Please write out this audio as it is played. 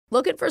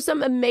Looking for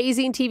some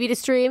amazing TV to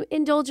stream?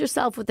 Indulge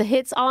yourself with the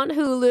hits on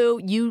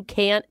Hulu you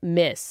can't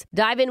miss.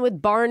 Dive in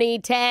with Barney,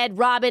 Ted,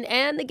 Robin,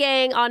 and the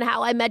gang on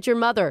How I Met Your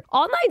Mother.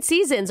 All 9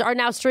 seasons are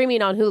now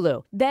streaming on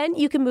Hulu. Then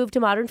you can move to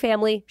Modern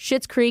Family,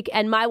 Schitt's Creek,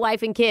 and My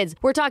Wife and Kids.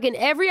 We're talking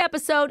every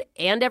episode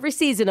and every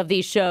season of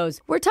these shows.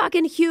 We're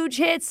talking huge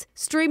hits,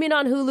 streaming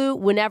on Hulu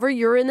whenever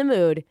you're in the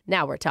mood.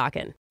 Now we're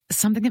talking.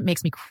 Something that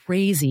makes me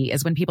crazy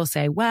is when people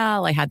say,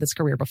 well, I had this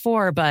career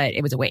before, but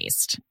it was a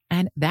waste.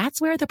 And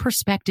that's where the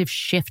perspective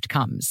shift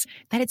comes,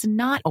 that it's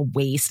not a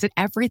waste, that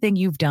everything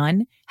you've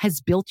done has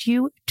built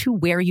you to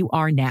where you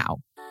are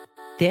now.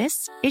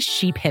 This is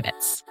She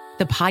Pivots,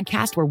 the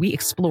podcast where we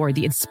explore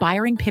the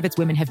inspiring pivots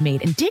women have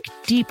made and dig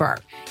deeper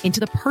into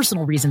the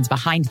personal reasons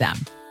behind them.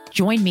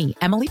 Join me,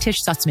 Emily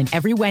Tish Sussman,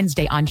 every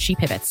Wednesday on She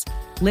Pivots.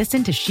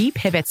 Listen to She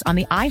Pivots on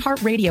the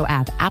iHeartRadio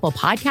app, Apple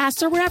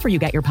Podcasts, or wherever you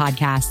get your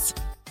podcasts.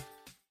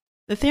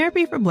 The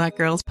Therapy for Black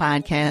Girls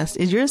podcast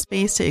is your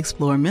space to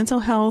explore mental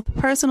health,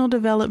 personal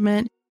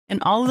development,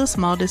 and all of the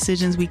small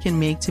decisions we can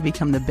make to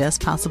become the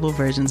best possible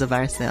versions of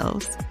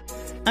ourselves.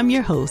 I'm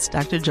your host,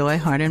 Dr. Joy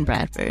Harden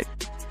Bradford,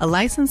 a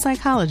licensed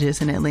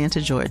psychologist in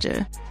Atlanta,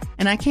 Georgia,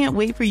 and I can't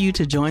wait for you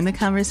to join the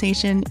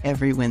conversation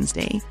every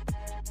Wednesday.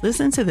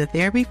 Listen to the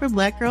Therapy for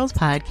Black Girls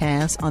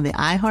podcast on the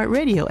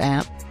iHeartRadio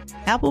app,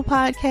 Apple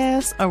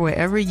Podcasts, or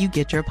wherever you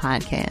get your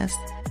podcasts.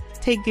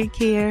 Take good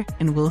care,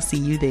 and we'll see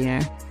you there.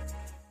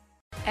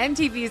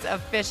 MTV's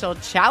official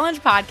Challenge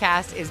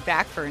podcast is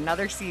back for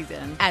another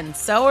season. And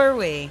so are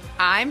we.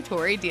 I'm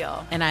Tori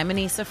Deal. And I'm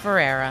Anissa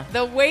Ferreira.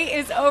 The wait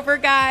is over,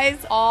 guys.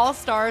 All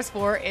Stars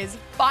 4 is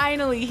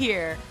finally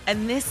here.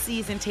 And this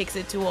season takes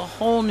it to a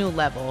whole new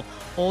level.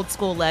 Old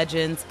school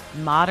legends,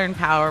 modern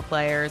power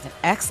players, and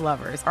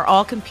ex-lovers are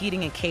all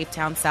competing in Cape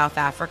Town, South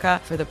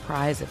Africa for the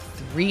prize of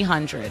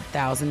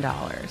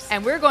 $300,000.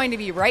 And we're going to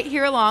be right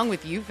here along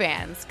with you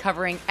fans,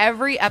 covering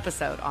every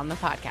episode on the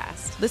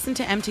podcast. Listen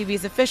to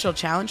MTV's official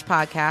Challenge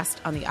podcast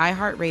on the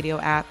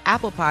iHeartRadio app,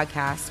 Apple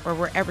Podcasts, or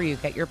wherever you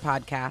get your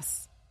podcasts.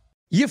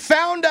 You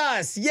found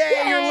us.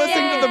 Yay. You're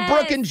listening to the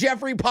Brooke and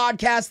Jeffrey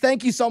podcast.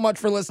 Thank you so much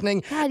for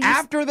listening.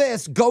 After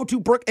this, go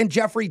to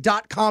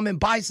brookeandjeffrey.com and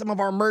buy some of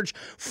our merch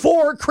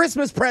for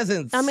Christmas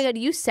presents. Oh my God,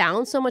 you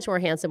sound so much more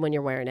handsome when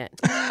you're wearing it.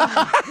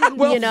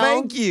 Well,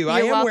 thank you. I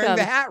am welcome. wearing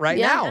the hat right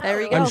now.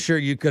 There you go. I'm sure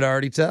you could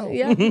already tell.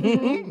 Yeah.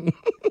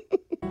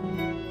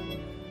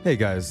 Hey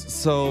guys,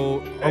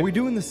 so are we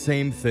doing the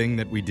same thing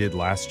that we did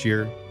last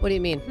year? What do you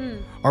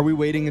mean? Are we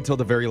waiting until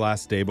the very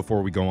last day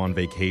before we go on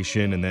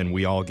vacation and then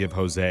we all give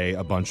Jose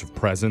a bunch of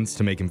presents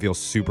to make him feel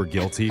super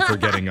guilty for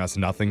getting us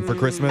nothing for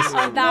Christmas?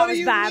 Oh, that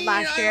was bad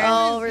last year.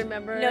 Oh,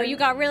 remember? No, you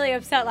got really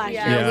upset last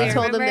year. Yeah. We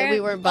told them that we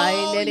weren't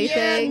buying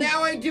anything. Yeah,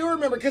 now I do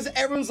remember, because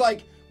everyone's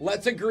like,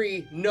 let's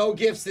agree, no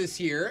gifts this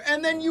year.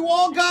 And then you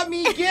all got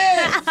me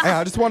gifts.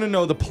 I just want to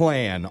know the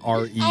plan,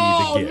 R.E. the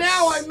gifts.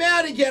 Now I'm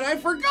mad again. I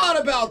forgot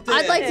about this.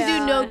 I'd like to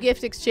do no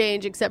gift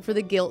exchange except for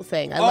the guilt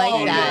thing. I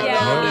like that.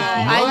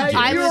 Yeah.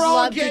 I You're would all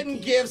love getting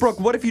to. gifts.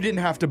 Brooke, what if you didn't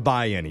have to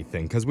buy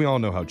anything? Because we all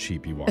know how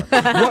cheap you are.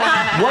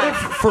 What if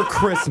for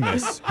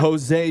Christmas,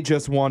 Jose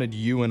just wanted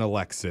you and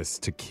Alexis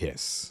to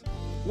kiss?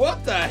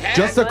 What the heck?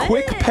 Just a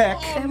quick peck.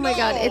 Oh my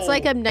God, it's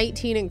like I'm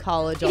 19 in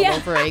college all Yeah.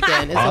 over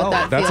again. Is what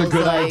that that's a feels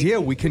good like. idea.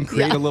 We can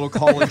create a little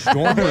college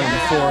dorm room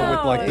before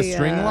with like the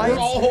string Yeah. lights.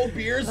 All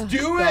beers,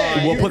 do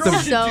it. We'll put You the-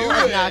 should So do it.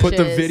 obnoxious. Put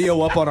the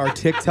video up on our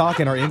TikTok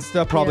and our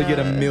Insta, probably get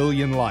 1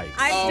 million likes.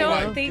 I Oh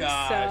don't my think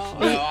gosh. so.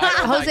 No, I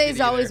don't like Jose's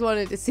it always either.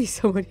 wanted to see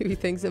someone who he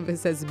thinks of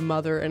as his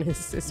mother and his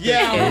sister.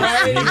 Yeah,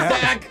 right. Yeah.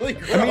 Exactly.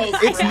 I mean,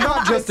 it's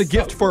not just a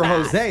gift for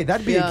Jose.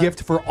 That'd be Yeah. a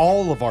gift for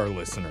all of our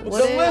listeners. The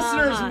What if-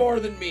 listeners more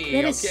than me.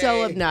 That is okay?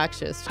 so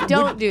obnoxious.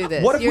 Don't do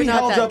this. What if You're we not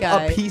held that up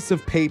guy. a piece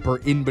of paper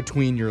in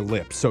between your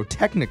lips? So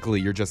technically,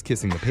 you're just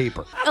kissing the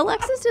paper.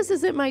 Alexis just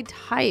isn't my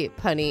type,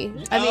 honey.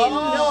 I mean,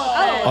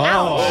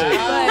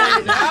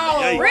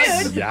 Rude.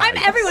 Yikes. I'm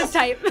everyone's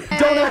type.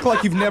 Don't act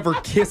like you've never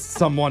kissed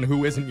someone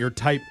who isn't your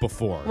type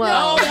before.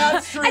 well, Oh,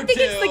 that's true I think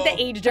it's like too.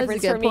 the age That's a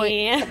difference good for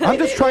me. I'm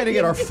just trying to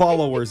get our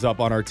followers up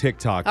on our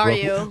TikTok. are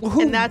Brooke. you?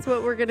 Who, And that's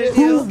what we're gonna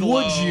who do.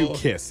 would you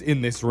kiss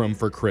in this room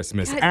for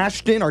Christmas?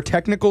 Ashton, our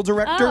technical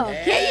director? Oh.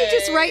 Can't you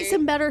just write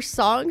some better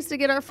songs to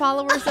get our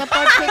followers up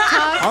on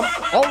TikTok?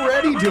 I'm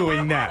already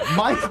doing that.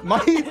 My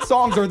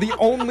songs are the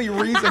only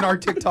reason our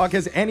TikTok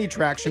has any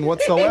traction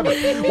whatsoever.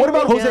 What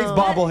about Jose's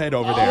bobblehead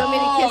over You there? want me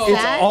to kiss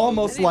It's that?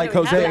 almost like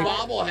Jose.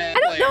 Bobblehead I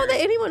don't know that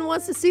anyone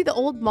wants to see the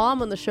old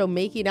mom on the show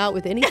making out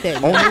with anything.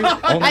 Only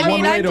I mean,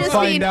 one way I'm to just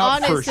find being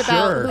out for honest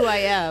about sure. who I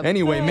am.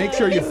 Anyway, make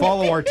sure you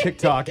follow our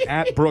TikTok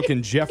at Brooke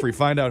and Jeffrey.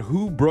 Find out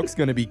who Brooke's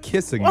going to be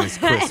kissing this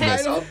I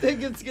Christmas. don't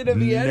think it's gonna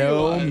be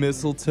No anyone.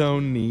 mistletoe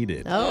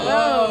needed.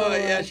 Oh,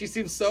 yeah, she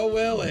seems so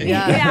willing.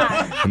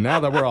 Yeah. And now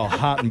that we're all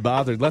hot and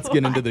bothered, let's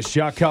get into the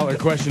shot collar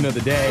question of the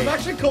I'm day.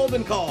 actually cold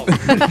and calm.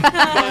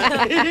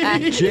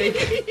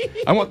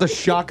 Jake, I want the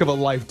shock of a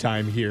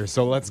lifetime here,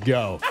 so let's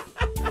go.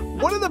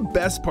 One of the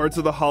best parts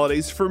of the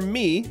holidays for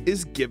me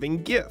is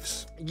giving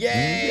gifts.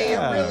 Yay, it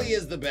really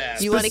is the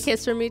best. You want a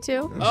kiss from me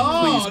too?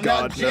 Oh, Please,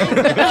 God, no.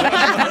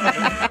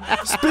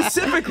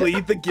 Specifically,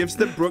 the gifts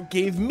that Brooke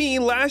gave me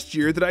last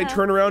year that I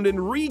turn around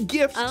and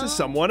re-gift to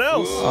someone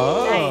else.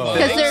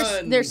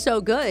 Because they're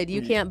so good,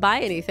 you can't buy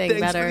anything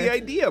Thanks better. for the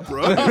idea,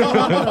 Brooke.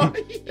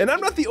 And I'm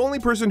not the only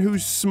person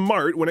who's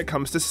smart when it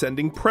comes to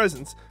sending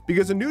presents,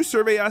 because a new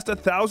survey asked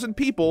 1,000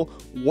 people,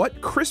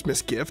 what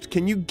Christmas gift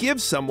can you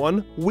give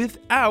someone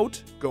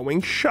without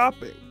going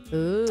shopping?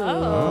 Ooh.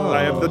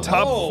 I have the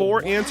top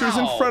 4 answers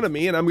in front of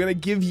me, and I'm going to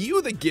give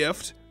you the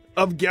gift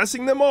of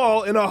guessing them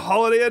all in a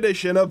holiday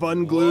edition of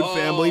Unglued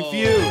Family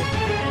Feud.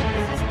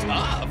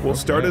 We'll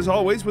start as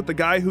always with the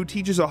guy who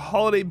teaches a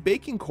holiday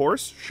baking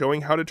course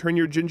showing how to turn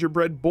your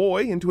gingerbread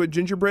boy into a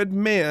gingerbread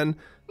man.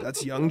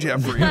 That's young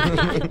Jeffrey.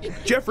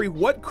 Jeffrey,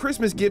 what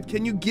Christmas gift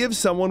can you give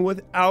someone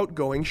without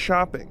going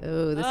shopping?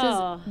 Ooh,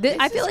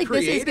 I feel like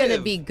this is going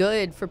to be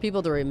good for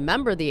people to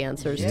remember the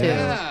answers too.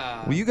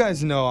 Well, you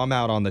guys know I'm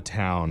out on the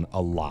town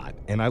a lot,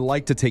 and I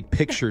like to take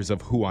pictures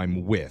of who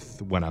I'm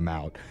with when I'm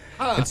out.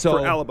 And so,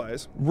 For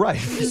alibis. Right.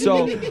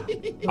 So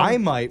I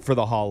might, for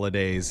the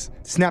holidays,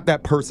 snap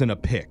that person a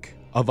pic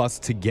of us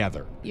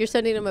together. You're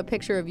sending them a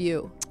picture of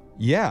you.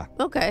 Yeah.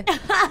 Okay.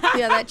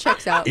 Yeah, that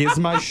checks out. Is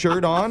my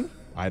shirt on?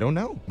 I don't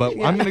know. But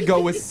I'm going to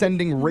go with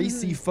sending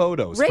racy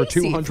photos for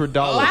 $200.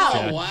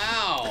 Jack.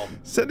 Wow.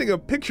 Sending a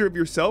picture of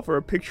yourself or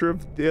a picture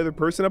of the other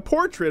person, a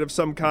portrait of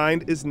some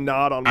kind, is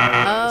not on my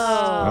list.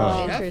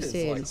 Oh, Jeff is,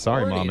 interesting. like,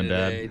 Sorry, horny Mom and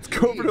Dad. today. Let's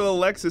go over to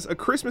Alexis. A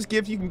Christmas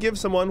gift you can give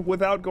someone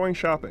without going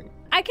shopping.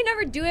 I can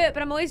never do it,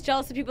 but I'm always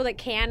jealous of people that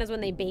can, is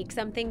when they bake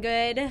something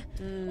good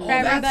for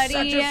That's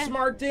everybody. such a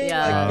smart thing.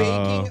 Yeah. Like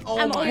baking. Oh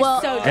I'm my always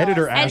God. so jealous.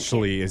 Editor And-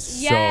 Ashley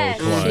is Yes.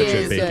 so clutch She at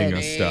is baking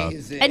us stuff.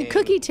 Amazing. And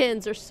cookie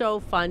tins are so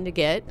fun to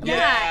get.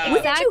 Yeah,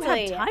 When did you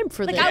exactly. have time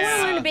for like, this? I want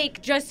to learn to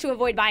bake just to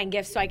avoid buying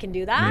gifts so I can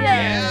do that.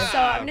 Yeah. So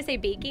I'm going to say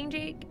baking,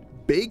 Jake.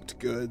 Baked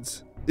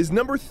goods is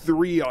number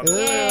 3 on the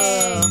list.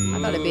 I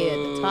thought it'd be at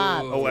the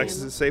top.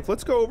 Alexis is safe.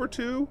 Let's go over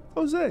to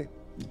Jose.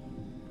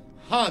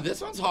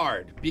 This one's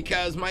hard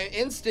because my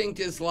instinct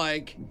is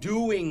like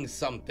doing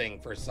something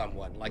for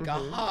someone, like a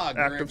hug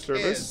Act or a of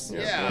service. kiss.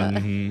 Yeah.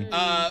 And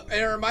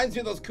it reminds me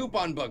of those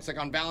coupon books, like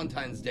on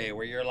Valentine's Day,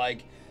 where you're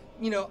like,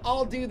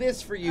 I'll do this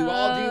for you,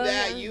 I'll do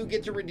that. You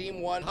get to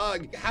redeem one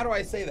hug. How do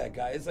I say that,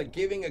 guys? Like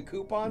giving a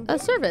coupon? A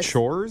service.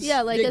 Chores?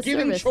 Yeah, like Yeah, a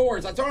giving service.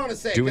 chores. That's what I want to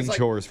say. 'cause, Doing like,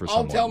 chores for I'll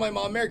someone. tell my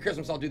mom, Merry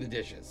Christmas, I'll do the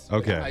dishes.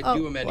 Okay. I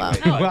do them anyway. wow.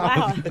 but-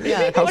 Wow.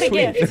 Yeah. How What a sweet.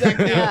 gift.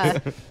 Exactly. Yeah.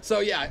 So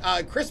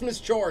yeah, Christmas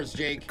chores,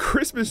 Jake.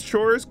 Christmas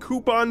chores,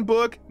 coupon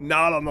book,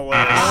 not on the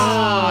list.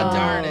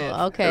 Darn it.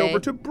 Okay. And over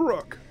to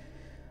Brooke.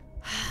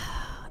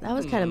 That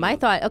was kind of my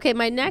thought. Okay,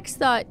 my next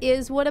thought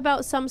is what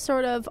about some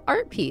sort of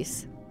art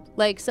piece?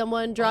 Like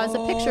someone draws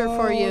a picture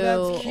for you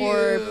that's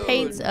or cute.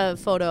 paints a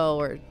photo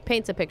or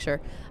paints a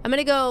picture. I'm going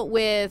to go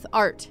with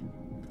art.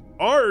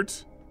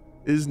 Art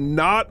is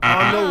not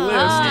on the list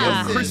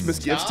Ah. of Christmas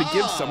gifts to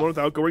give someone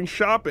without going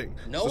shopping.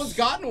 No one's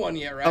gotten one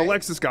yet, right?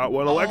 Alexis got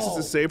one. Alexis Oh.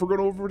 is safe. We're going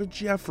over to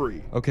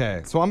Jeffrey.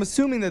 Okay, so I'm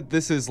assuming that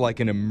this is like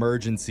an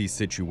emergency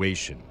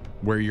situation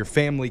where your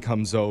family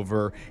comes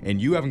over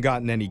and you haven't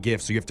gotten any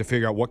gifts, so you have to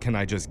figure out what can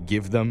I just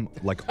give them,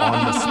 like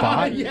on the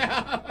spot.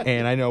 Yeah.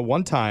 And I know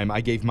one time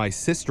I gave my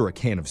sister a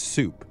can of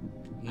soup,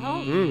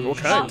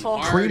 Okay. Awful.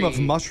 cream of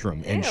Party.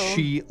 mushroom, and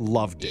she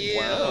loved it.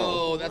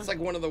 Ew, that's like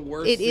one of the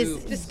worst. It is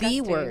soups. the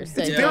Disgusting. worst.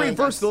 It's I very think.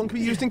 versatile and can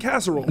be used in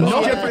casserole.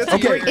 No. Jeffrey, that's a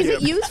Okay. great Is it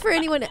gift. used for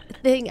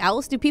anything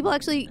else? Do people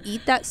actually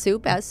eat that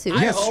soup as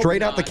soup? Yeah, hope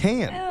straight out the not.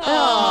 can.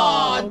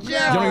 Oh, You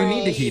don't even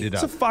need to heat it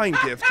It's a up. fine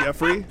gift,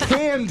 Jeffrey.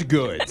 Canned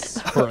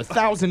goods for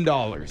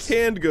 $1,000.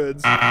 Canned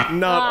goods,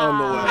 not on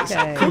the list.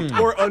 Okay. Cooked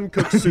or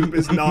uncooked soup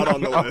is not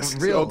on the list.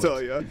 really? I'll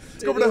tell you.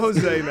 Let's go over to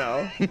Jose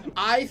now.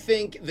 I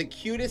think the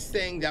cutest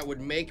thing that would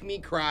make me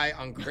cry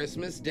on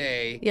Christmas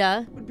Day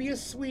Yeah. would be a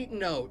sweet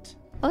note.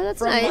 Oh, that's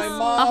From nice. my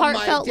mom, A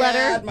heartfelt my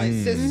dad, letter. my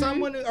sister,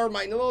 someone, or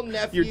my little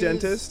nephew. Your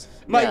dentist?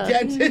 My Yeah.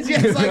 dentist.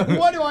 Yeah, it's like,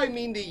 what do I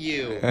mean to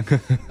you?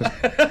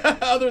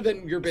 Other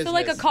than your business. So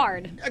like a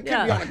card. It could be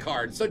Yeah. on a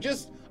card. So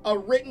just a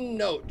written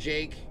note,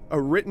 Jake. A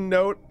written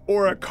note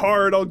or a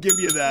card, I'll give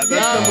you that.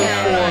 That's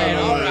number 4 on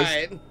the all list.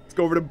 right. Let's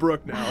go over to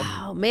Brooke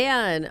now. Oh,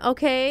 man.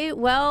 Okay,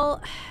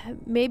 well,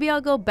 maybe I'll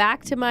go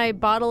back to my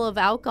bottle of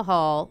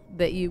alcohol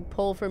that you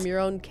pull from your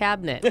own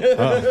cabinet.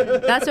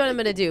 That's what I'm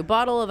going to do.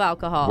 Bottle of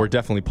alcohol. We're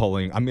definitely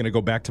pulling. I'm going to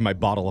go back to my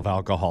bottle of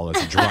alcohol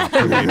as a drop.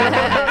 for later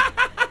on.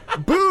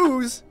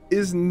 Booze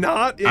is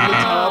not in the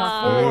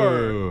top 4.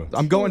 Ooh.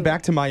 I'm going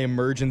back to my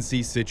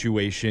emergency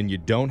situation. You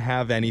don't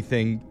have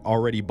anything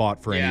already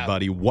bought for Yeah.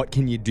 anybody. What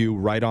can you do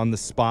right on the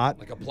spot?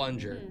 Like a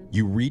plunger.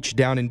 You reach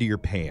down into your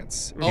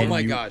pants. Oh and my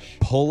you gosh.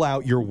 Pull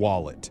out your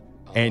wallet.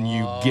 And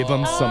you give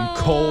them some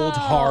cold,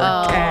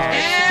 hard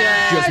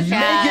cash. Just make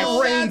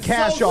it rain That's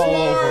cash so all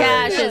smart. over.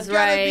 Cash That's is gotta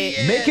right. be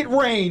it. Make it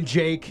rain,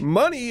 Jake.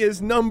 Money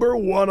is number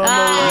 1 on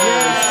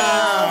the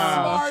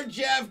Smart,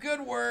 Jeff.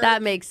 Good work.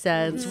 That makes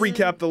sense. list.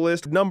 Recap the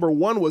list. Number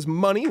 1 was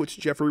money, which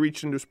Jeffrey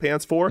reached into his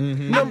pants for.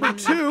 Number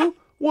 2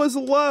 was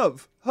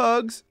love.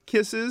 Hugs,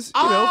 kisses,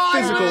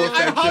 physical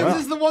affection.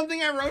 Hugs is the one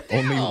thing I wrote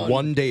down. Only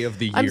one day of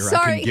the I'm year I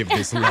sorry. can give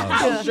this love.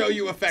 I'll show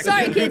you affection.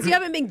 Sorry, kids, you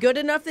haven't been good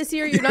enough this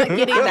year. You're not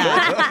getting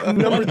that.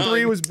 Number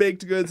 3 was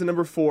baked goods, and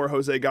number 4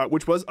 Jose got,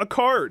 which was a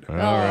card. All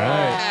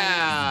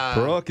right.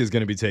 Brooke is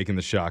going to be taking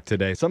the shock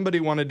today. Somebody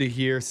wanted to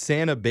hear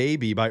Santa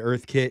Baby by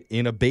Earth Kit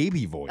in a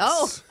baby voice.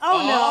 Oh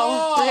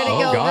no. We're going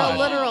to go God. real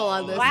literal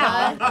on this.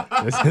 Wow.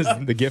 Huh? This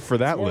is the gift for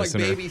that More like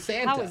listener. baby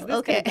Santa. How is this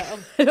Okay. gonna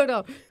go? I don't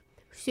know.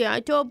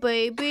 Santa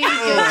baby,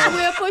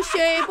 just whip a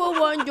shape of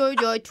under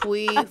your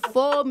tree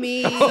for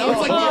me.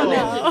 Sounds like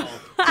the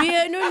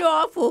Being an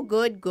awful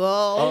good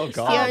girl. Oh,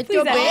 God. Santa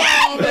Please baby.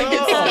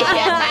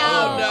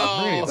 Oh, I'm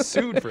no. going to get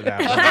sued for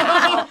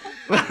that.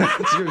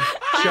 It's your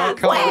shock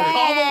collar.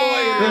 Call the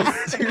lawyers.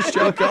 It's your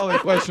shock collar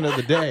question of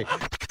the day.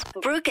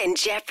 Brooke and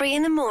Jeffrey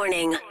in the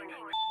morning.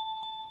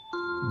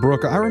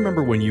 Brooke, I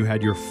remember when you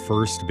had your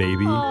first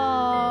baby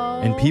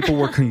and people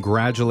were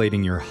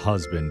congratulating your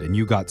husband and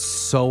you got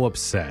so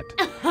upset.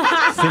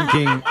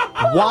 Thinking,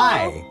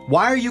 why?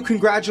 Why are you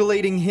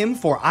congratulating him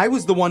for? I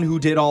was the one who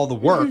did all the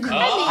work.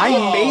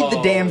 I made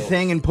the damn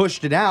thing and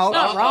pushed it out.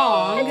 Not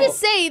wrong. I'm just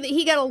saying that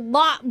he got a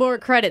lot more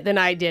credit than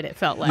I did, it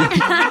felt like.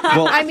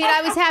 Well, I mean,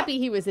 I was happy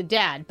he was a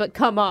dad, but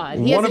come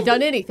on. He hasn't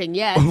done anything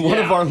yet. one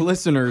of our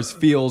listeners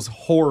feels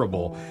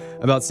horrible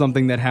about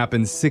something that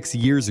happened 6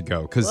 years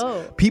ago because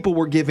people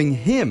were giving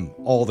him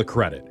all the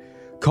credit,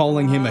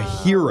 calling him a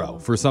hero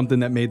for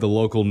something that made the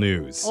local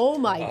news. Oh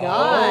my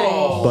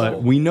God.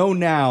 But we know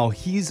now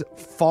he's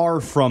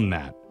far from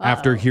that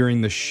after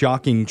hearing the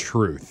shocking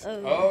truth.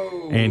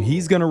 And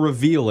he's going to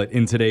reveal it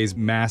in today's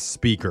Mass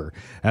Speaker.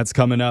 That's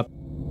coming up.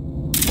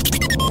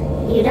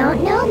 You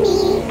don't know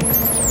me.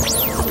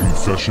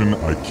 Confession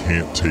I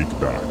can't take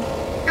back.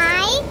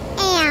 I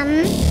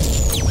am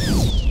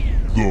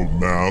The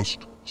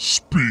Masked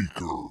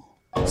Speaker.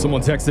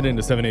 Someone texted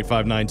into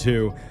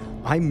 78592.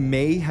 I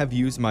may have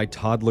used my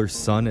toddler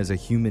son as a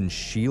human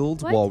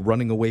shield while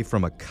running away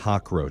from a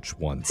cockroach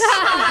once.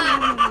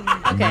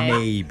 Okay.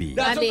 Maybe.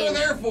 That's what they're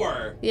there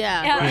for.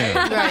 Yeah.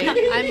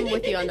 Right. I'm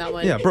with you on that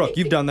one. Yeah, Brooke,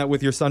 you've done that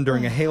with your son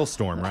during a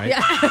hailstorm, right? Yeah.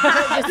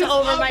 Just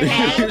over my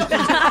head.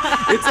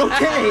 It's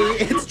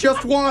okay. It's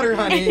just water,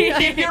 honey.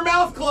 Keep your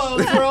mouth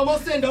closed. We're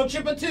almost in. Don't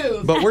chip a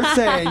tooth. But we're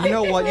saying, you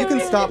know what? You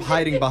can stop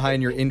hiding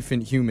behind your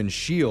infant human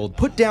shield.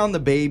 Put down the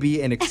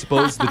baby and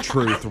expose the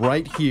truth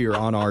right here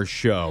on our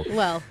show.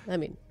 Well, I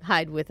mean,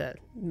 hide with a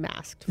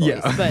masked voice.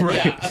 Yeah, But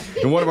right.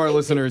 And one of our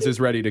listeners is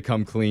ready to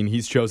come clean.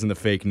 He's chosen the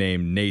fake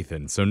name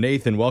Nathan. So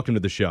Nathan, welcome to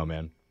the show,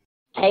 man.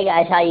 Hey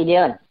guys, how you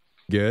doing?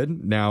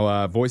 Good.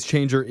 Now, voice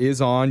changer is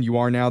on. You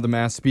are now the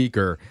Mass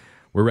Speaker.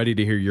 We're ready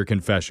to hear your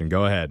confession.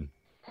 Go ahead.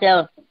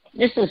 So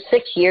this was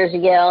 6 years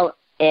ago,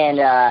 and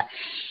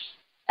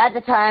at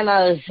the time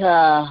I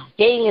was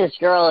dating this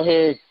girl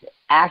who's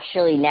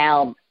actually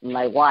now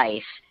my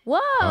wife. Whoa.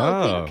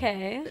 Oh.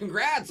 Okay.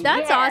 Congrats.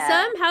 That's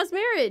awesome. How's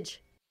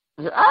marriage?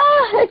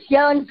 It's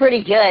going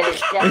pretty good.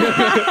 It's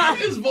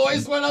definitely- His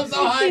voice went up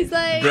so high. He's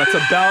like, That's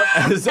about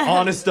as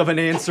honest of an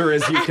answer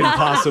as you can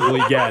possibly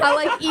get. I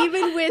like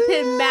even with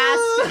him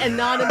masked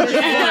anonymous. You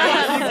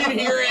can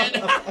hear it.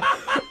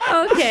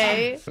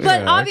 Okay.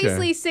 But Yeah,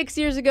 obviously okay. 6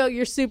 years ago,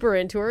 you're super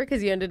into her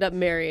because you ended up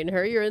marrying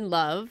her. You're in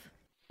love.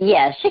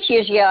 Yeah, 6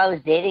 years ago I was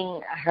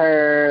dating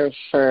her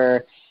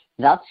for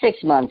about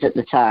 6 months at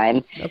the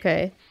time.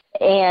 Okay.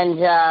 And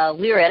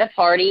we were at a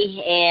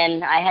party,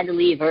 and I had to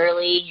leave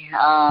early.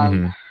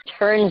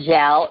 Turns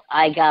out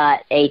I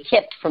got a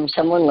tip from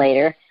someone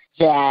later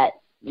that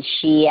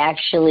she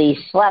actually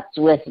slept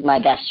with my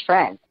best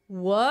friend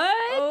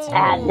What?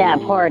 at that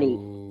party.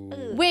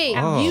 Wait,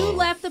 Oh. you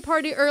left the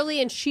party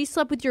early and she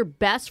slept with your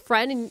best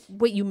friend and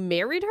wait, you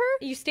married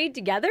her? You stayed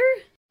together?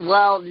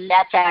 Well,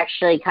 that's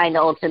actually kind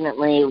of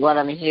ultimately what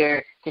I'm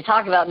here to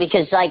talk about,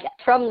 because, like,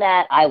 from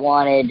that, I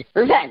wanted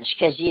revenge,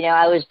 because, you know,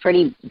 I was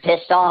pretty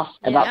pissed off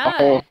about the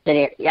whole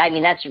scenario. I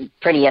mean, that's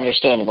pretty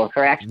understandable,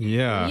 correct?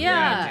 Yeah.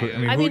 Yeah.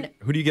 I mean,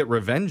 who do you get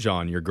revenge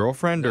on? Your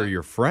girlfriend or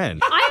your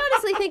friend? I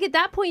honestly think at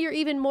that point you're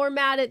even more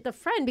mad at the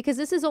friend because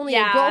this is only a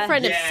Yeah.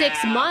 girlfriend of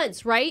 6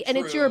 months, right? And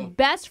it's your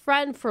best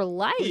friend for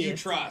life. Who you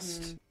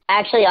trust.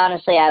 Actually,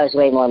 honestly, I was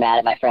way more mad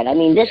at my friend. I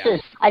mean,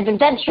 I've been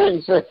best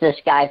friends with this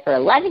guy for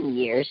 11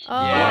 years.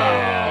 Oh,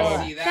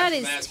 Yeah. See, that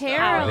is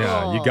terrible.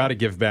 Yeah, you got to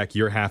give back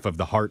your half of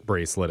the heart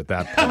bracelet at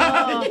that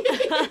point.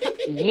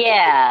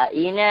 Yeah,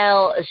 you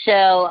know,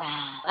 so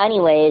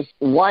anyways,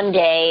 one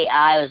day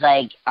I was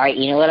like, all right,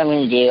 you know what I'm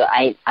going to do?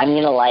 I'm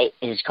going to light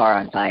his car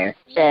on fire.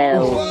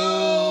 So,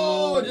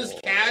 Whoa,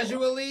 just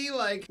casually,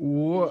 like.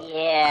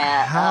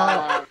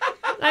 yeah.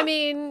 I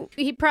mean,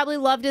 he probably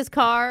loved his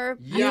car.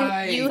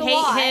 Yikes. You It's a hate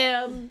lot.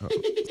 him.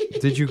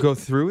 Did you go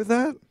through with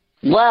that?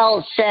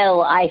 Well,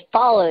 so I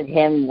followed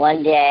him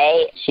one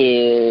day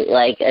to,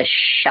 like, a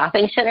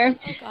shopping center.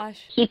 Oh, gosh.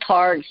 He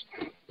parked,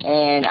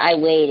 and I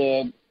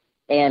waited,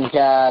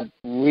 and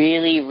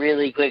really,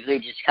 really quickly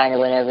just kind of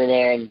went over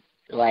there and,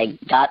 like,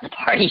 got the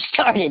party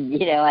started.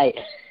 You know, I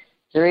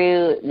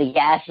threw the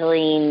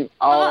gasoline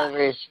all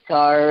over his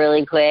car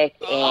really quick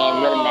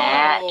and with a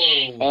match.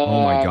 And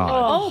Oh my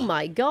God. Oh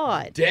my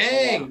God.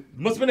 Dang.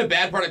 Must have been a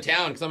bad part of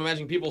town because I'm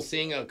imagining people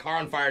seeing a car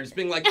on fire just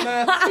being like,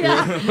 nah,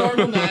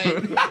 normal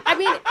night. I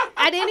mean,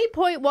 at any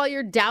point while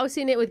you're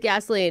dousing it with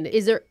gasoline,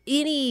 is there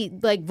any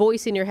like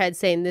voice in your head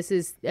saying this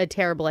is a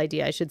terrible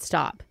idea, I should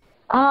stop?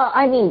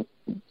 I mean,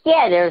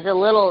 yeah, there's a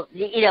little,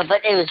 but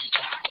it was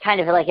kind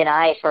of like an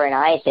eye for an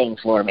eye thing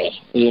for me,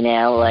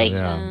 like.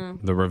 Yeah.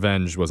 The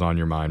revenge was on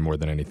your mind more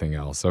than anything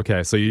else.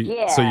 Okay, so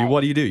Yeah.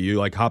 what do? You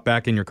like hop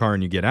back in your car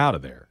and you get out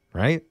of there,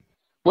 right?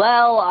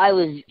 Well, I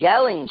was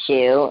going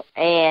to,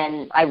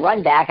 and I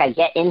run back, I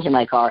get into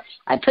my car,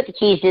 I put the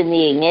keys in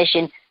the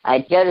ignition, I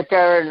go to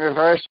throw it in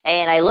reverse,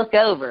 and I look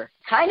over,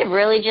 kind of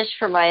really just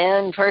for my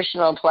own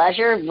personal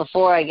pleasure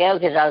before I go,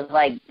 because I was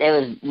like, it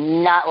was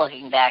not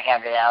looking back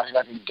after that. I was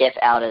about to dip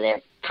out of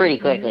there pretty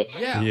quickly.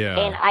 Yeah.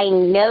 And I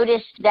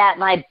noticed that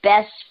my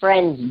best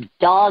friend's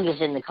dog is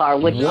in the car,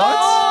 which What?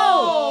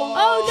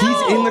 Oh, no.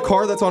 He's in the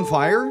car that's on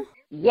fire?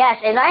 Yes,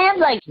 and I have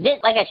like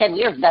I said,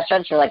 we were best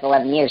friends for like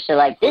 11 years, so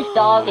like this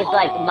dog is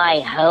like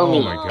my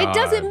homie. Oh my God. It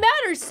doesn't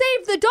matter.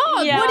 Save the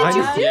dog. Yeah. What did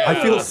you do?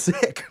 I feel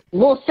sick.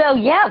 Well, so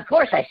yeah, of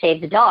course I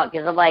saved the dog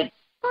because I'm like,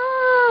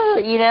 I'm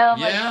like,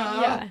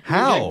 Yeah.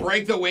 How? Did they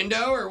break the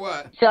window or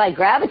what? so I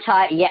grab a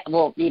tire. Yeah,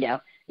 well,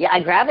 I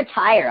grab a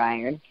tire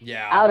iron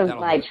Yeah. out of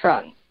that'll my do it.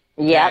 trunk.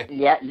 Yeah, Okay.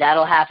 yeah,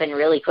 that'll happen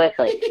really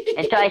quickly.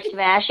 And so I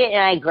smash it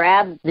and I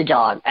grab the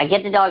dog. I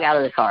get the dog out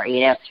of the car,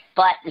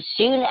 But as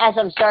soon as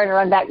I'm starting to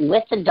run back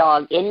with the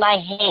dog in my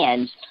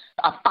hands,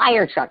 a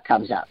fire truck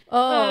comes up. Oh,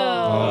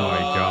 my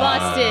God.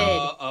 Busted.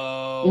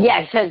 Uh-oh.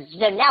 Yeah,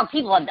 so now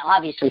people have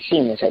obviously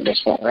seen this at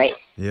this point, right?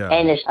 Yeah.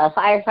 And there's a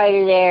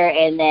firefighter there,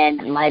 and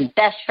then my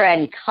best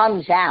friend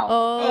comes out.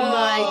 Oh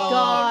my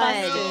God.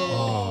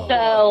 Oh.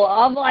 So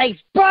I'm like,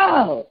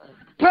 bro,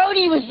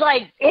 Brody was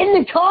like in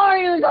the car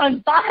and it was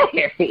on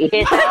fire.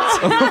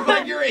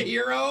 Like you're a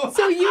hero.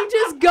 So you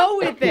just go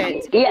with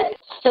it. Yeah.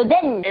 So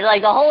then,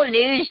 like, the whole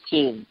news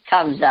team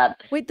comes up.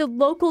 Wait, the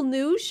local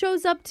news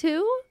shows up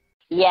too?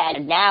 Yeah,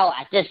 and now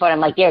at this point, I'm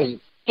like, there's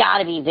got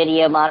to be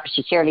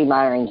security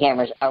monitoring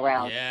cameras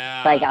around.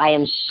 Yeah. Like, I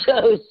am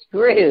so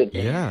screwed.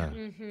 Yeah.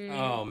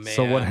 Oh, man.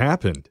 So what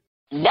happened?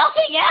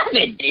 Nothing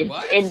happened. It's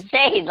What?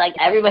 insane. Like,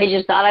 everybody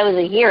just thought I was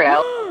a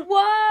hero.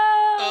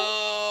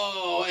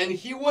 Oh, and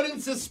he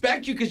wouldn't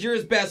suspect you because you're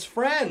his best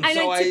friend. I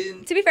know. So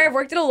To be fair, I've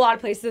worked at a lot of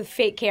places with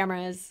fake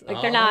cameras.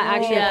 Like they're not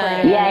actually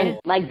recording. Yeah, and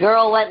my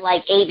girl went,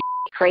 like,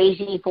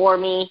 crazy for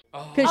me.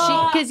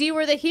 Because you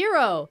were the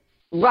hero.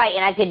 Right,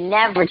 and I could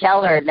never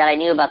tell her that I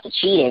knew about the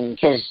cheating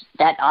because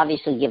that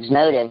obviously gives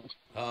motive.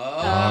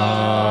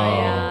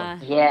 Yeah.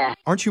 Yeah.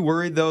 Aren't you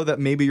worried, though, that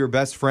maybe your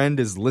best friend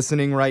is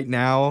listening right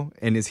now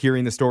and is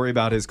hearing the story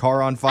about his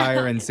car on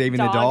fire and saving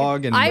the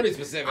dog? And pretty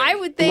specific. I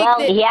would think Well,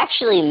 that... he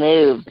actually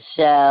moved,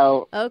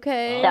 so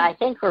Okay. I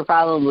think we're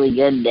probably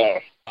good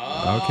there.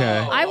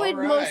 Okay. I would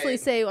All right. mostly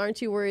say,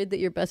 aren't you worried that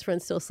your best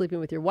friend's still sleeping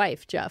with your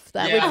wife, Jeff?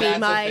 That Yeah, would be that's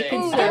my the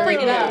thing. concern.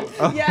 Bring it up.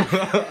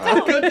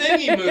 Yeah. Good thing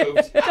he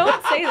moved.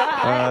 Don't say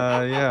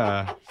that.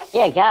 Yeah.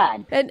 Yeah,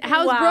 God. And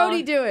how's Wow.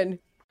 Brody doing?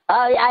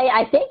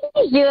 I think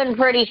he's doing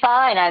pretty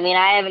fine. I mean,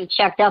 I haven't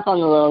checked up on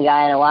the little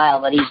guy in a while,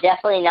 but he's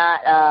definitely not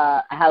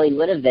how he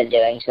would have been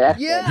doing, so that's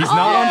good. He's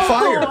not on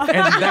fire,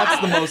 and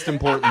that's the most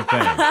important thing.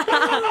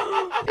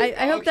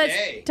 I hope that's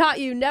Okay.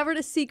 taught you never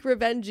to seek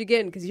revenge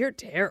again because you're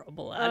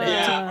terrible at it.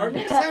 Yeah, or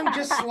next time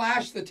just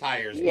slash the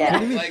tires. Yeah.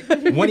 Like,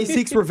 When he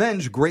seeks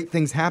revenge, great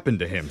things happen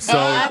to him. So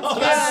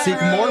seek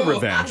more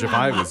revenge if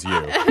I was you.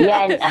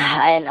 Yeah,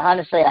 and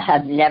honestly,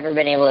 I've never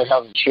been able to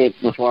tell the truth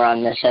before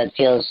on this, so it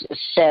feels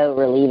so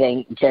relieving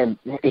to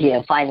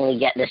finally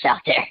get this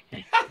out there.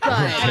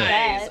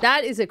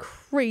 That is a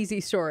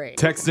crazy story.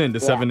 Text in to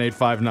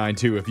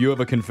 78592 if you have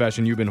a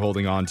confession you've been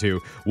holding on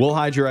to. We'll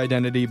hide your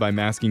identity by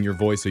masking your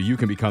voice so you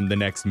can become the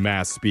next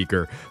mass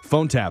speaker.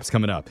 Phone taps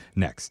coming up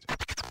next.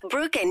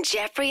 Brooke and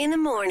Jeffrey in the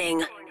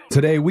morning.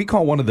 Today, we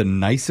call one of the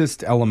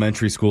nicest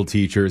elementary school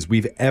teachers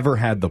we've ever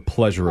had the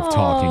pleasure of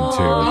talking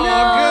to.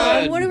 oh,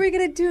 good. What are we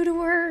gonna do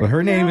to her? Well,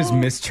 her name is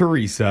Miss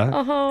Teresa,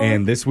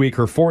 and this week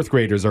her fourth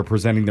graders are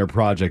presenting their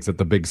projects at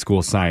the Big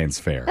School Science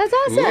Fair. That's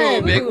Ooh,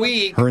 awesome. big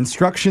week. Her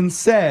instructions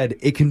said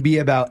it can be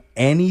about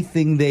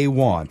anything they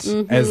want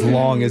as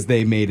long as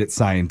they made it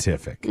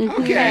scientific.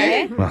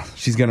 Okay. Well,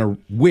 she's going to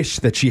wish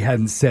that she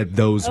hadn't said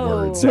those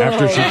words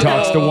after she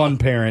talks to one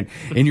parent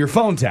in your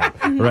phone tap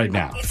right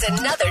now. It's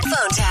another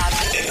phone tap.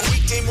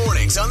 Weekday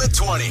mornings on the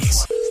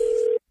 20s.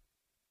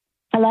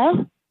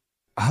 Hello?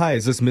 Hi,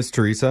 is this Miss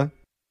Teresa?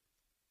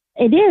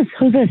 It is.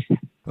 Who's this?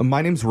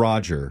 My name's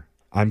Roger.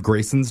 I'm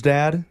Grayson's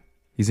dad.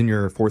 He's in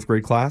your fourth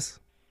grade class.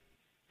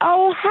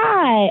 Oh,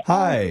 hi.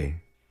 Hi.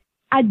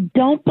 I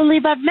don't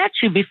believe I've met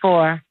you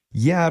before.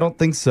 Yeah, I don't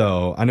think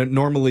so. I know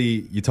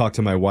normally you talk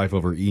to my wife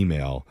over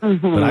email,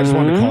 but I just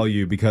wanted to call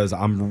you because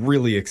I'm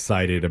really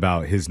excited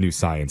about his new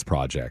science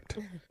project.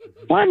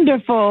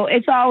 Wonderful.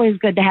 It's always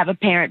good to have a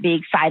parent be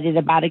excited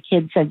about a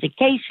kid's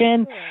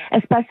education,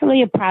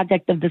 especially a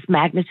project of this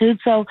magnitude.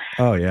 So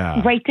Oh,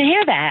 yeah. great to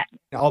hear that.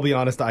 I'll be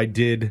honest, I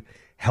did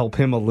help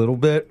him a little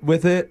bit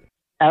with it.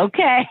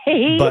 Okay.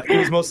 But it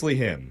was mostly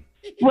him.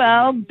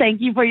 Well, thank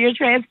you for your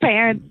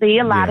transparency.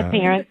 A lot of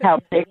parents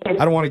help their kids.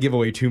 I don't want to give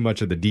away too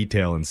much of the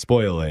detail and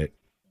spoil it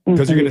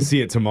because you're going to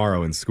see it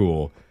tomorrow in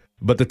school.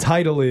 But the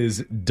title is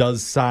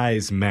Does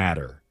Size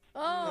Matter?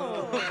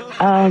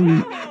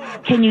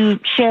 Can you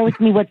share with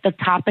me what the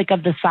topic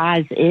of the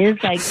size is?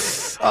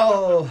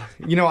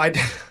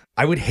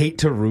 I would hate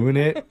to ruin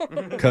it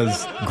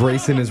because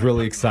Grayson is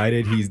really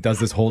excited. He does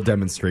this whole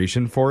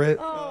demonstration for it.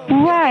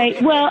 Right.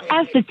 Well,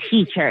 as the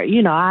teacher,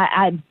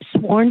 I've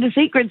sworn to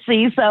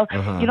secrecy, so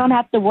you don't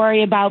have to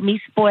worry about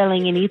me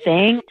spoiling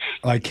anything.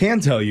 I can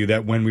tell you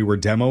that when we were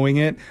demoing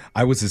it,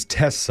 I was his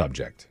test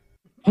subject.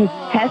 His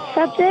test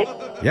subject?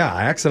 Yeah,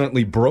 I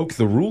accidentally broke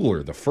the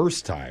ruler the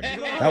first time.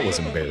 That was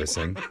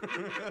embarrassing.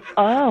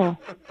 Oh.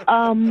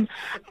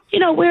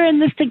 We're in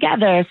this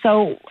together,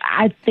 so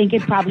I think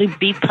it'd probably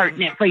be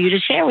pertinent for you to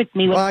share with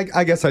me. Well,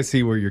 I guess I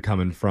see where you're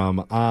coming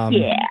from.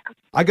 Yeah.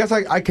 I guess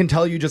I can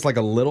tell you just like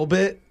a little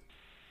bit.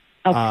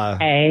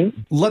 Okay.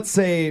 Let's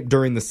say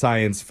during the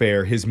science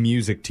fair, his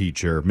music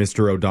teacher,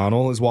 Mr.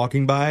 O'Donnell, is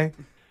walking by.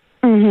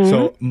 Mm-hmm.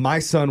 So my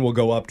son will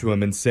go up to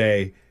him and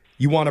say,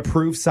 "You want to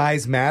prove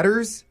size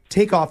matters?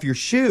 Take off your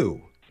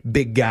shoe,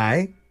 big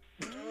guy."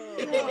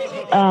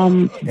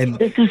 And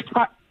this is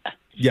part...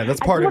 Yeah,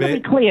 that's part of it. I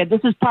want to be clear.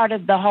 This is part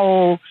of the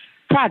whole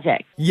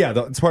project. Yeah,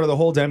 it's part of the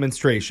whole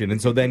demonstration.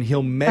 And so then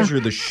he'll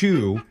measure the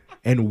shoe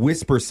and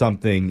whisper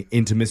something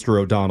into Mr.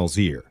 O'Donnell's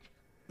ear.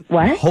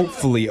 What?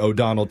 Hopefully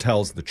O'Donnell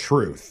tells the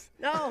truth.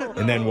 No.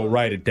 And then we'll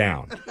write it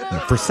down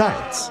for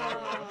science.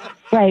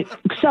 Right.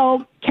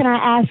 So can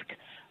I ask,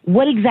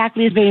 what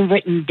exactly is being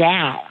written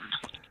down?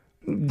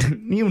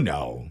 You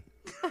know,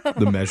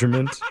 the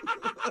measurement.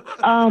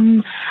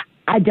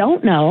 I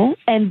don't know.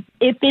 And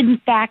if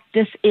in fact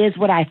this is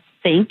what I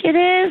think it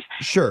is.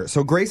 Sure.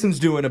 So Grayson's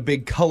doing a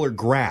big color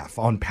graph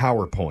on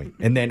PowerPoint.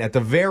 And then at the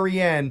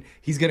very end,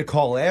 he's going to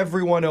call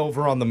everyone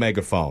over on the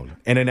megaphone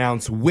and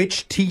announce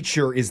which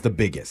teacher is the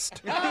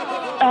biggest.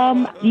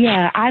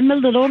 Yeah, I'm a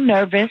little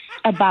nervous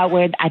about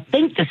where I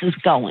think this is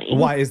going.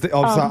 Why is the?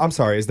 I'm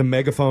sorry. Is the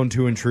megaphone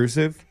too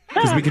intrusive?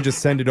 Because we can just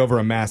send it over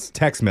a mass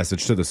text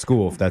message to the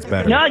school if that's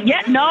better. No,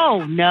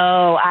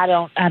 I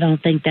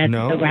don't think that's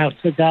the route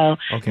to go.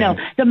 Okay. No,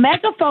 the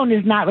megaphone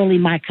is not really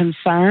my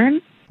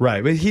concern.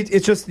 Right, but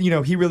it's just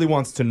he really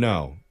wants to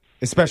know,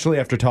 especially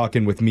after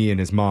talking with me and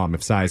his mom,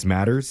 if size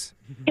matters.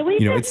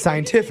 It's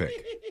scientific.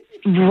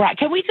 Right.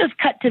 Can we just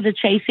cut to the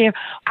chase here?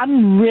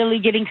 I'm really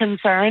getting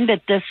concerned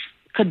that this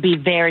could be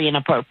very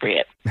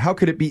inappropriate. How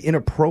could it be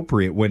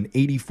inappropriate when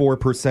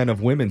 84%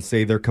 of women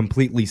say they're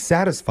completely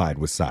satisfied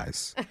with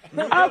size?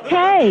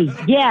 Okay,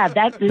 yeah.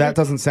 That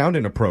doesn't sound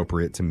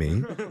inappropriate to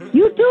me.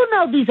 You do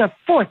know these are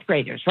fourth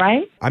graders,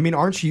 right? I mean,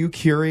 aren't you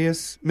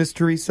curious, Miss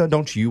Teresa?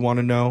 Don't you want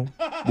to know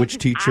which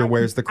teacher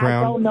wears the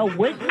crown? I don't know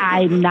which.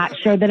 I'm not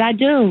sure that I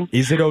do.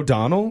 Is it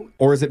O'Donnell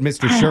or is it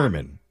Mr.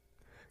 Sherman?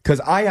 Because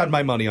I had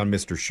my money on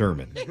Mr.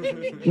 Sherman.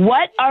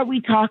 What are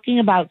we talking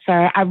about,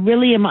 sir? I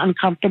really am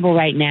uncomfortable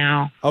right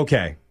now.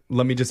 Okay,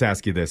 let me just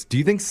ask you this. Do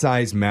you think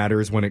size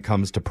matters when it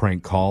comes to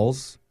prank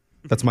calls?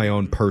 That's my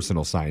own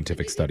personal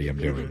scientific study I'm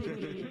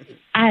doing.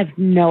 I have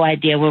no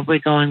idea where we're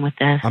going with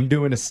this. I'm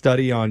doing a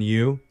study on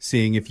you,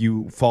 seeing if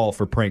you fall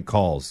for prank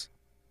calls.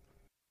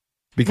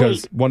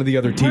 Because one of the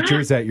other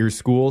teachers at your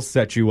school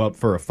set you up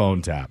for a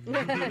phone tap.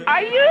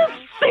 Are you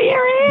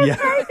serious?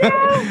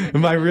 Yeah.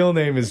 My real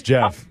name is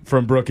Jeff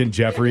from Brooke and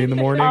Jeffrey in the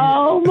morning.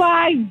 Oh,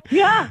 my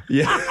God.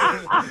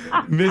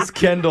 Yeah. Miss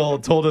Kendall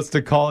told us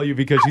to call you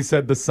because she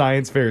said the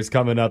science fair is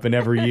coming up, and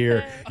every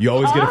year you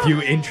always get a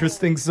few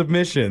interesting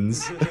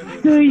submissions.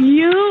 Do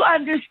you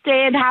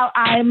understand how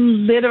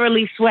I'm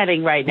literally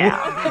sweating right now?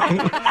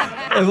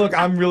 And look,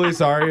 I'm really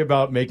sorry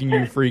about making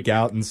you freak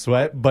out and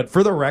sweat, but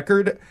for the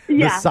record,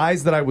 the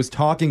size that I was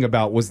talking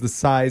about was the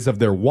size of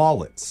their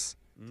wallets.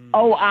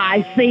 Oh,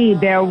 I see,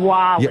 their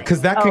wallets. Yeah, because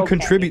that can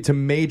contribute to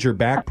major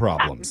back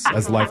problems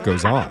as life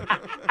goes on.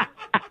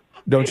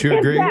 Don't you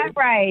agree? Is that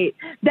right?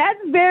 That's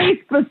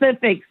very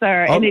specific,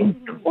 sir. Oh. And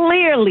it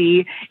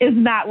clearly is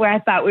not where I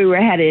thought we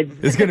were headed.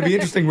 It's going to be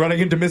interesting running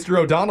into Mr.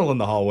 O'Donnell in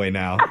the hallway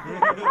now.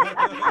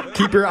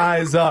 Keep your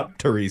eyes up,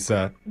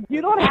 Teresa.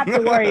 You don't have to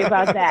worry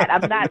about that.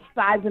 I'm not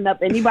sizing up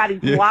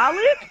anybody's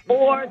wallet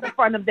or the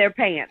front of their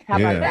pants. How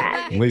about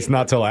that? At least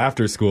not till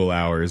after school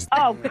hours.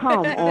 Oh,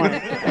 come on.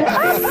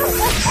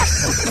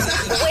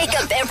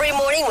 Wake up every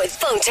morning with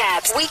phone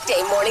taps.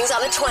 Weekday mornings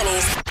on the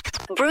 20s.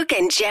 Brooke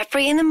and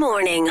Jeffrey in the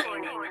morning.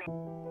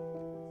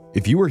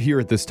 If you were here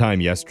at this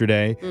time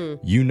yesterday,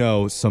 you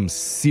know some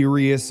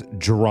serious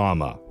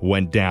drama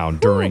went down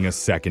during a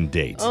second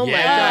date. Oh my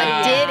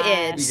God, did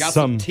it? You got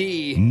some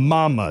tea.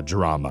 mama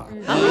drama.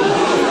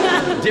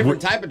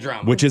 Different type of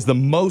drama. Which is the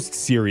most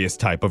serious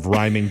type of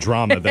rhyming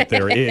drama that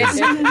there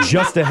is.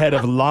 Just ahead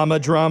of llama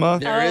drama.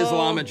 There is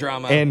llama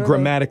drama. And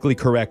grammatically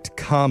correct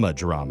comma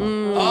drama.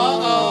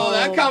 Uh-oh,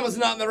 that comma's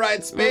not in the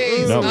right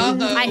space. No.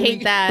 I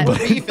hate that.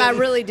 I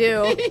really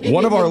do.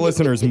 One of our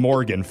listeners,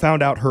 Morgan,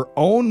 found out her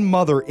own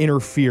mother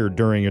interfered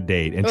during a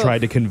date and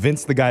tried to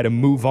convince the guy to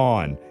move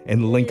on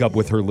and link up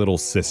with her little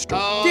sister.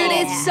 Dude,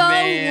 it's so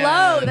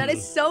low. That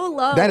is so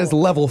low. That is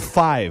level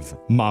 5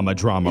 mama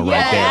drama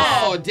right there.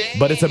 Oh, dang.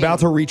 But it's about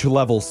to reach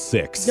level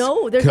 6.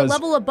 No, there's a 'cause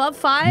level above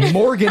 5.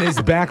 Morgan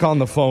is back on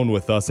the phone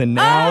with us, and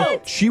now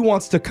she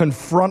wants to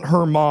confront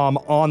her mom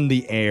on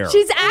the air.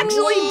 She's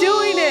actually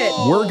doing it.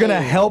 We're going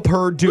to help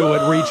her do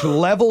it. Reach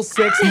level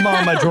 6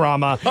 mama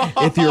drama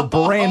with your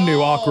brand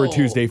new Awkward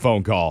Tuesday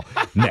phone call.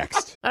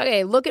 Next.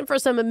 Okay, looking for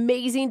some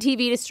amazing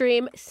TV to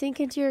stream? Sink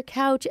into your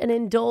couch and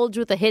indulge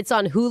with the hits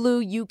on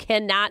Hulu you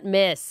cannot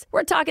miss.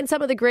 We're talking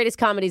some of the greatest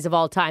comedies of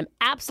all time.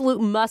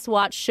 Absolute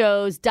must-watch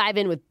shows. Dive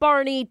in with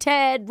Barney,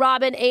 Ted,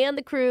 Robin, and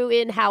the crew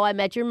in How I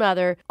Met Your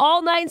Mother.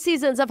 All 9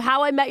 seasons of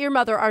How I Met Your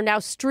Mother are now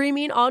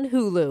streaming on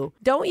Hulu.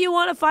 Don't you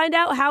want to find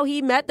out how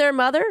he met their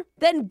mother?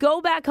 Then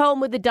go back home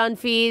with the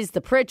Dunphys,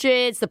 the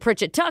Pritchett's, the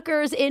Pritchett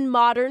Tuckers in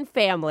Modern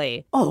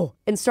Family. Oh,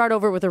 and start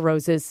over with the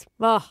Roses.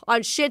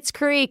 On Schitt's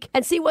Creek.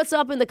 And see what's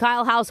up in the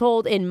Kyle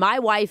household in My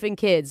Wife and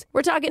Kids.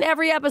 We're talking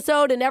every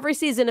episode and every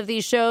season of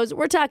these shows.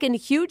 We're talking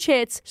huge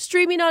hits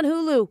streaming on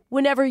Hulu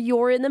whenever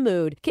you're in the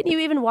mood. Can you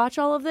even watch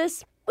all of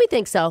this? We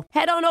think so.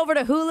 Head on over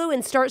to Hulu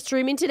and start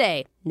streaming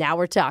today. Now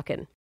we're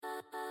talking.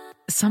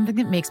 Something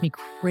that makes me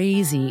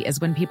crazy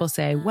is when people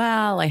say,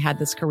 well, I had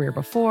this career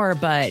before,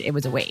 but it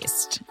was a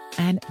waste.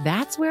 And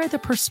that's where the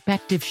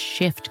perspective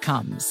shift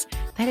comes.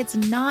 That it's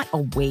not a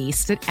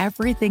waste, that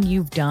everything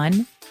you've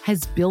done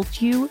has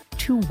built you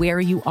to where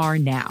you are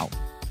now.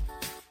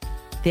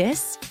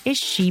 This is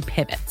She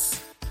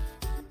Pivots,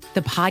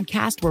 the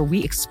podcast where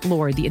we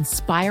explore the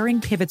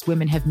inspiring pivots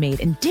women have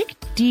made and dig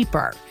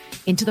deeper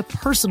into the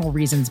personal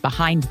reasons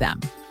behind them.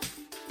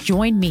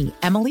 Join me,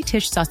 Emily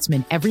Tish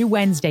Sussman, every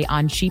Wednesday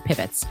on She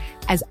Pivots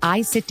as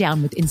I sit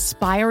down with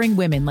inspiring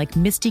women like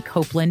Misty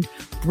Copeland,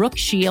 Brooke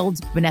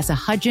Shields, Vanessa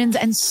Hudgens,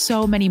 and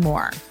so many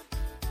more.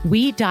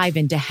 We dive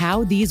into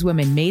how these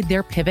women made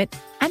their pivot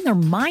and their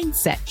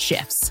mindset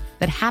shifts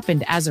that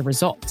happened as a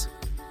result.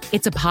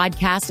 It's a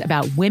podcast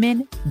about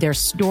women, their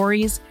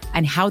stories,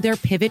 and how their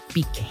pivot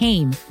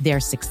became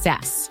their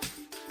success.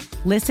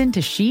 Listen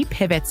to She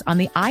Pivots on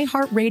the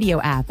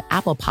iHeartRadio app,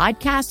 Apple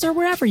Podcasts, or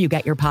wherever you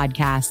get your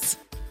podcasts.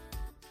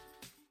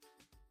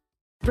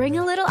 Bring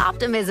a little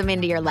optimism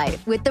into your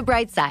life with The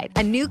Bright Side,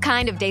 a new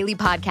kind of daily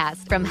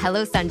podcast from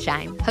Hello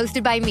Sunshine,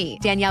 hosted by me,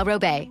 Danielle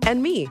Robay.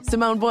 And me,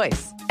 Simone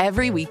Boyce.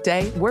 Every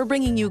weekday, we're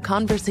bringing you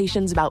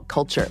conversations about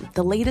culture,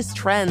 the latest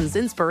trends,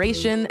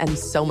 inspiration, and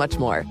so much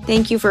more.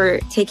 Thank you for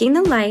taking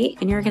the light,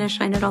 and you're going to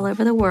shine it all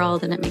over the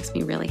world, and it makes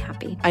me really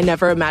happy. I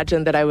never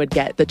imagined that I would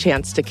get the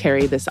chance to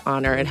carry this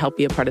honor and help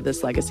be a part of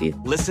this legacy.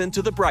 Listen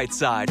to The Bright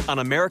Side on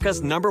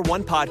America's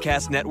 #1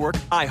 podcast network,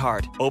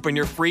 iHeart. Open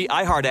your free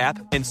iHeart app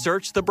and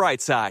search The Bright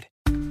Side.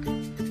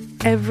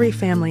 Every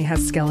family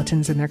has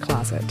skeletons in their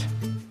closet.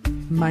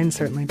 Mine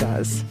certainly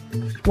does.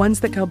 Ones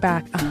that go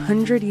back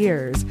 100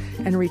 years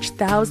and reach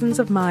thousands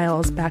of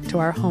miles back to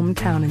our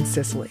hometown in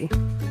Sicily.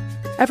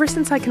 Ever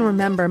since I can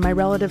remember, my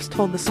relatives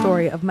told the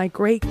story of my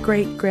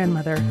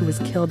great-great-grandmother who was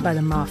killed by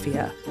the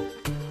mafia.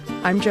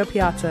 I'm Jo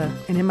Piazza,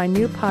 and in my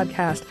new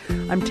podcast,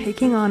 I'm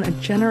taking on a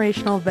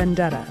generational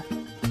vendetta,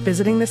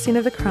 visiting the scene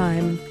of the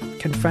crime,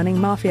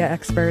 confronting mafia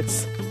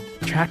experts,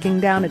 tracking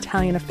down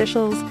Italian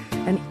officials,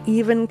 and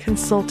even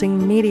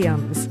consulting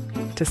mediums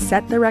to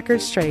set the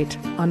record straight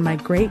on my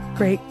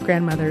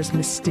great-great-grandmother's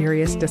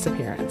mysterious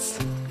disappearance.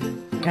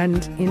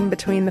 And in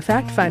between the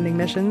fact-finding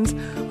missions,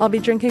 I'll be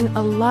drinking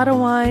a lot of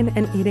wine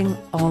and eating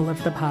all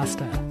of the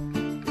pasta.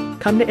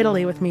 Come to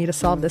Italy with me to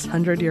solve this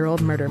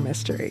 100-year-old murder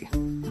mystery.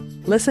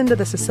 Listen to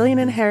The Sicilian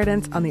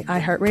Inheritance on the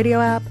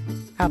iHeartRadio app,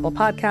 Apple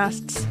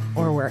Podcasts,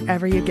 or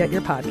wherever you get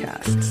your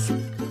podcasts.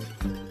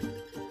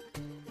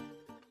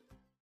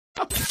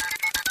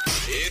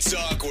 It's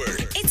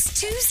awkward. It's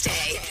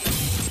Tuesday.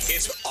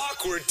 It's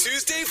Awkward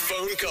Tuesday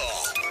phone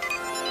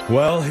call.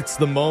 Well, it's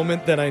the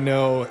moment that I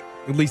know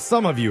at least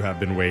some of you have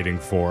been waiting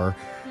for,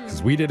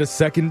 because we did a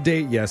second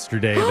date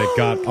yesterday that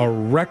got a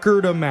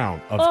record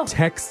amount of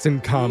texts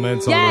and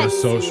comments on our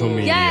social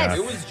media. Yes.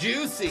 It was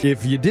juicy.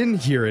 If you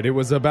didn't hear it, it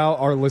was about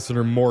our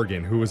listener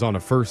Morgan, who was on a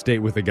first date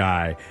with a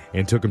guy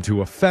and took him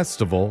to a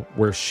festival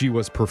where she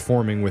was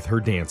performing with her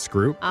dance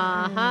group.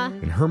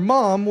 And her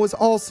mom was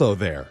also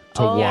there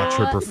to watch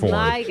her perform.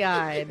 My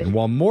God. And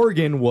while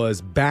Morgan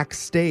was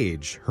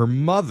backstage, her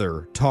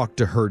mother talked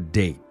to her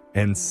date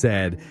and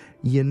said,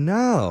 you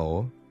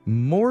know,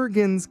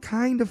 Morgan's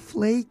kind of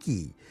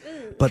flaky,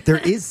 but there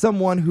is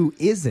someone who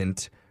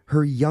isn't,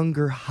 her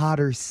younger,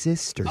 hotter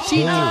sister,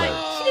 Taylor.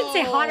 She didn't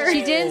say hotter.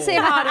 She didn't say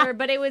hotter,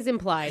 but it was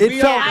implied.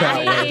 It felt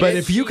that way, but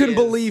if you can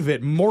believe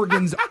it,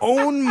 Morgan's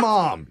own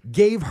mom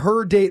gave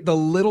her date the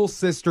little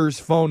sister's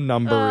phone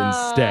number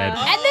instead.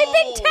 And they've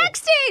been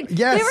texting.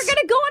 Yes. They were going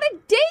to go on a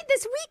date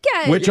this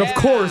weekend. Which, of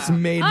course,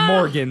 made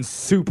Morgan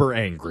super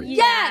angry.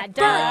 Yeah,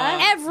 for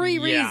every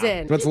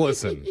reason. Let's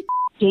listen.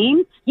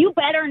 James, you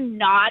better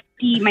not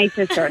be my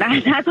sister.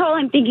 That's all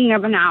I'm thinking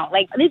of now.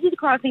 Like, this is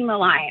crossing the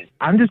line.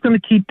 I'm just going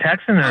to keep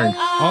texting her.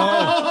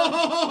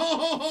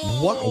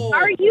 What?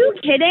 Are you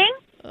kidding?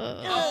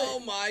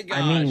 Oh, my gosh.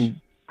 I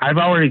mean, I've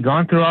already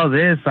gone through all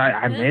this.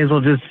 I may as well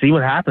just see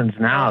what happens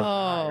now.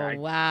 Oh,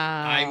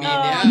 wow. I mean,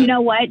 yeah. You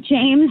know what,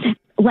 James?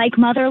 Like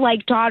mother,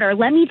 like daughter.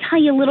 Let me tell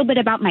you a little bit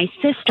about my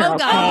sister. Oh,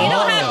 God, okay? you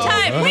don't have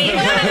time. Wait,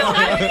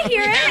 I want to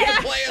hear it.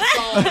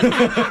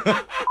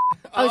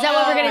 Oh, is that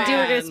what we're going to do?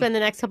 We're going to spend the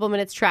next couple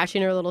minutes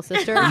trashing her little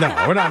sister?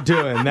 No, we're not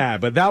doing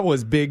that. But that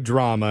was big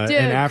drama. Dude,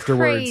 and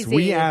afterwards, crazy.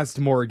 we asked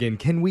Morgan,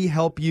 can we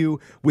help you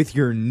with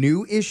your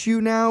new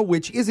issue now?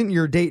 Which isn't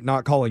your date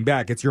not calling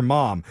back. It's your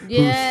mom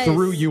Yes. who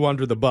threw you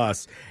under the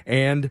bus.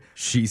 And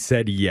she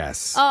said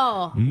yes.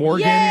 Oh.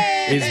 Morgan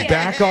Yay! is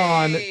back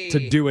on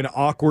to do an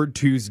Awkward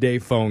Tuesday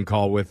phone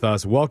call with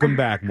us. Welcome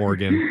back,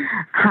 Morgan.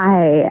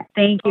 Hi.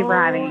 Thank you for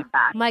having me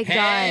back. My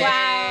God.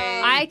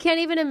 Wow. I can't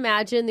even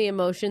imagine the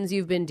emotions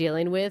you've been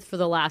dealing with for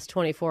the last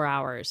 24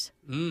 hours.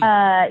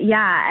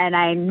 Yeah, and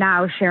I'm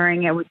now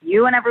sharing it with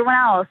you and everyone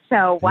else,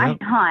 so why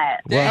not?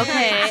 Well,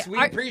 Okay.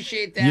 We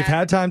appreciate that. You've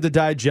had time to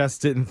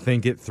digest it and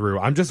think it through.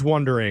 I'm just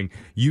wondering,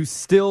 you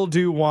still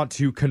do want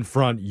to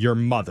confront your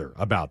mother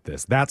about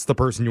this. That's the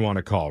person you want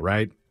to call,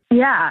 right?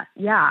 Yeah,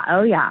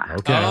 oh yeah.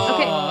 Okay.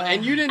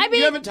 And you didn't?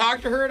 You haven't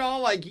talked to her at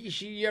all? Like,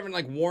 you haven't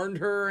like warned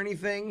her or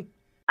anything?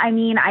 I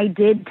mean, I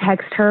did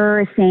text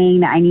her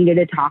saying that I needed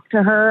to talk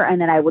to her and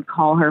that I would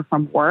call her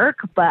from work,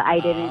 but I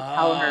didn't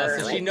tell her.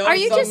 So she knows Are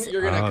you something just-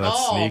 you're gonna that's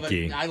call.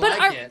 sneaky. But I But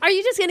like it. are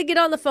you just going to get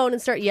on the phone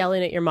and start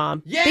yelling at your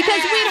mom? Yeah, because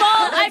we've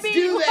all, let's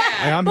do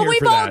that. I'm but here we've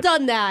for all that.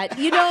 done that.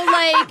 You know,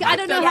 like, I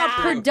don't know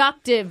how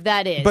productive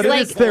that is. But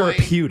like, it is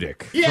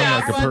therapeutic from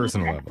like a but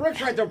personal level.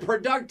 Brooke's right. They're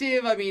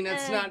productive. I mean,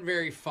 it's not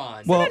very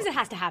fun. Well, Sometimes it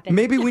has to happen.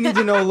 Maybe we need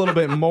to know a little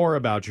bit more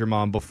about your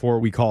mom before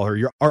we call her.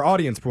 Our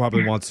audience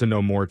probably wants to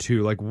know more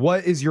too. Like,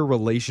 what is your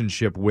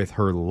relationship with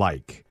her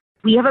like?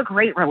 We have a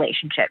great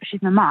relationship.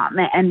 She's my mom,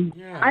 and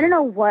I don't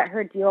know what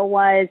her deal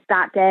was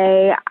that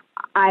day.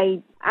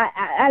 I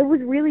was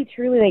really,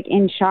 truly like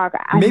in shock.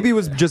 Maybe it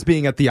was just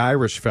being at the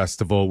Irish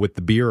festival with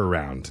the beer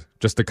around.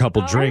 Just a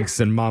couple drinks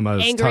and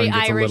Mama's angry tongue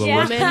gets Irish a little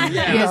woman.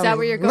 Yeah. Is that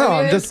where you're going? No,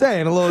 I'm with? just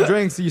saying, a little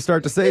drink, so you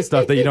start to say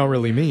stuff that you don't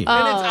really mean.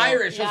 and it's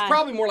Irish. So it's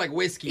probably more like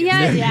whiskey.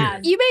 Yeah.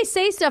 You may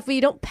say stuff, but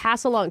you don't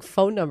pass along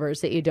phone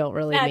numbers that you don't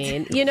really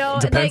mean. You know,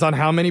 Depends like, on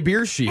how many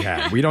beers she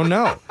had. We don't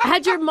know.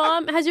 has your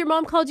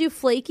mom called you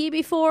flaky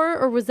before,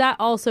 or was that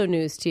also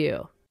news to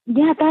you?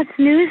 Yeah, that's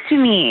news to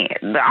me.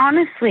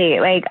 Honestly,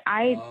 like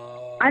I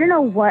don't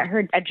know what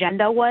her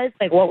agenda was.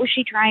 Like, what was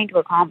she trying to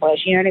accomplish?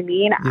 You know what I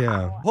mean?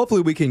 Yeah.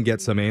 Hopefully we can get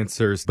some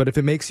answers. But if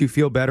it makes you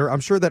feel better, I'm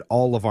sure that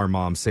all of our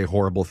moms say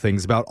horrible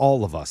things about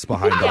all of us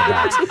behind our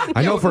backs.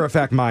 I know for a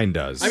fact mine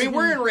does. I mean,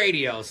 we're in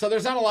radio, so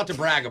there's not a lot to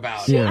brag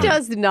about. She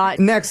does not.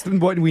 Next,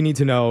 what we need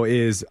to know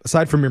is,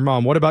 aside from your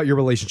mom, what about your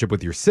relationship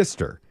with your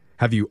sister?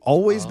 Have you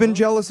always been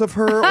jealous of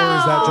her, or is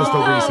that just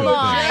a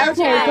recent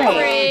thing? Okay,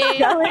 wait.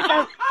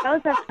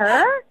 Jealous of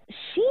her?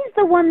 She's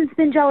the one that's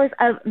been jealous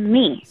of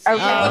me. Okay.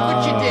 Look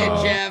what you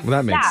did, Jeff. Well,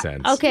 that makes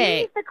sense.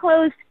 Okay. She's the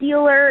clothes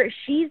stealer.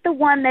 She's the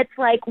one that's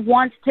like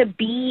wants to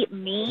be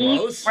me,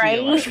 Clothes right?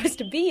 stealer. Supposed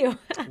to be you.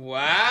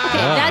 Wow. Okay,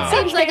 that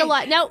seems like a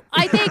lot. Now,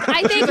 I think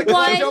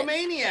one,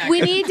 kleptomaniac.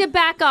 we need to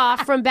back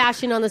off from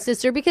bashing on the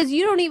sister because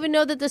you don't even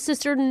know that the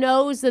sister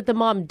knows that the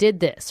mom did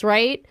this,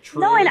 right?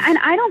 No, and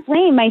I don't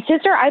blame my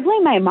sister. I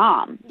blame my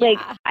mom. Like,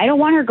 I don't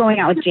want her going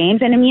out with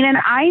James. And I mean, and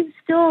I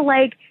still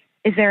like,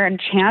 is there a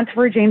chance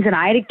for James and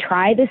I to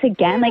try this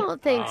again? I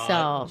don't think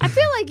so. I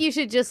feel like you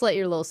should just let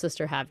your little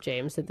sister have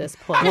James at this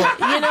point.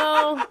 You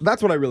know?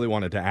 That's what I really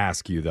wanted to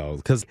ask you, though,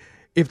 because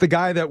if the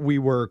guy that we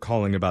were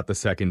calling about the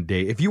second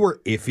date, if you were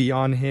iffy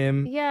on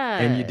him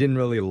and you didn't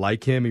really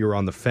like him, you were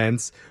on the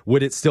fence,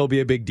 would it still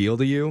be a big deal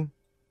to you?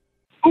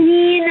 I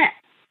mean,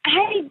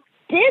 I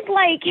did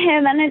like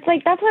him, and it's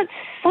like, that's what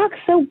sucks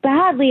so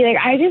badly. Like,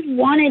 I just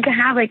wanted to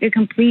have like a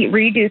complete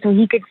redo so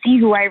he could see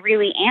who I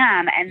really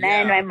am. And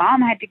then my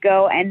mom had to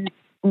go and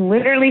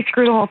literally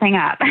screw the whole thing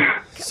up.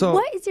 So,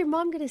 what is your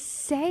mom going to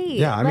say?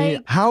 Yeah, I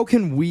mean, how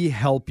can we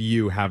help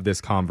you have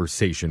this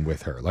conversation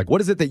with her? Like, what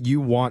is it that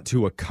you want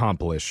to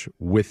accomplish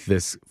with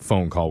this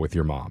phone call with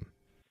your mom?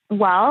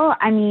 Well,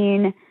 I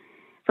mean,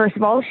 first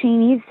of all, she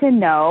needs to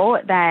know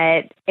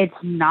that it's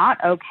not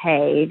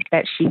okay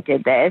that she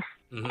did this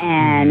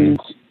and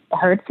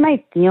hurts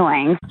my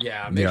feelings.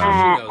 Yeah, make sure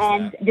she knows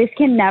and this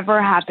can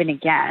never happen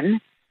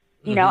again.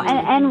 You know,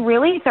 and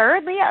really,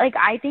 thirdly, like,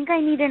 I think I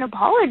need an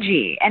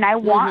apology, and I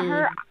want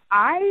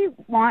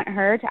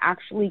her to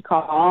actually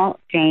call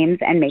James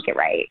and make it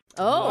right.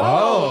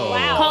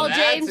 Wow. Call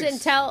James and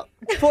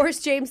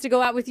force James to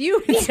go out with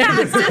you instead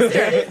of his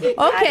sister.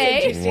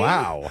 Okay.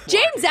 Wow.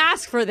 James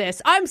asked for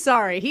this. I'm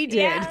sorry. He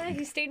did. Yeah,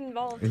 he stayed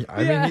involved.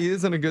 I mean, he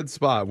is in a good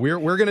spot. We're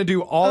going to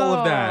do all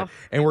of that,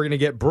 and we're going to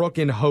get Brooke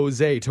and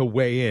Jose to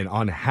weigh in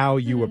on how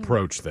you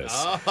approach this.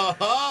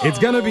 It's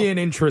going to be an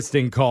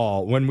interesting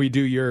call when we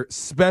do your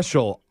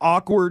special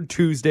Awkward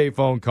Tuesday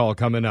phone call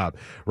coming up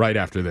right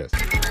after this.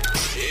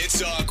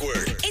 It's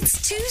awkward.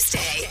 It's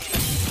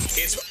Tuesday.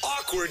 It's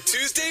Awkward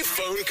Tuesday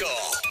phone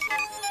call.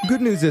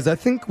 Good news is I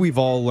think we've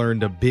all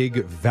learned a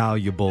big,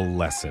 valuable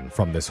lesson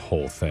from this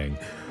whole thing.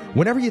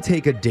 Whenever you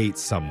take a date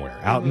somewhere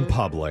out in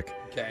public,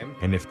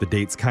 and if the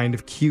date's kind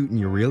of cute and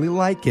you really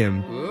like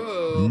him,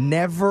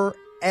 never,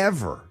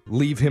 ever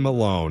leave him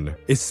alone,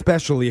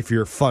 especially if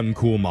your fun,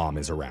 cool mom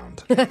is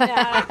around.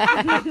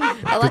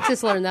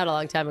 Alexis learned that a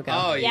long time ago.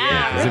 Oh,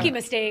 yeah. Rookie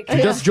mistake. If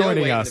you're just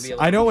joining us,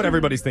 I know what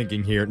everybody's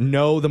thinking here.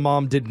 No, the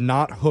mom did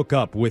not hook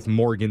up with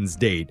Morgan's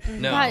date.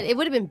 No. God, it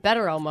would have been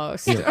better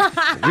almost. We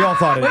all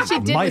thought what she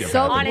it did might was have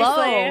so happened.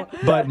 low.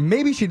 But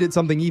maybe she did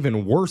something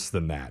even worse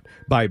than that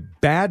by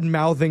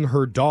bad-mouthing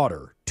her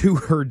daughter to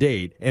her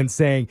date and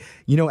saying,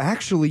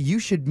 actually, you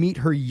should meet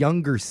her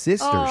younger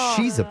sister.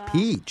 She's a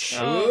peach.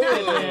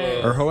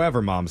 Or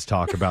however moms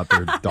talk about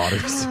their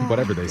daughters,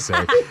 whatever they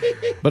say.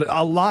 But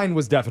a line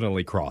was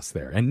definitely crossed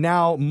there. And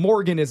now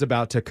Morgan is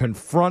about to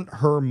confront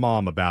her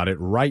mom about it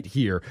right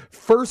here.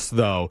 First,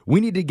 though, we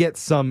need to get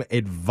some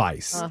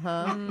advice.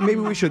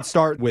 Maybe we should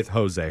start with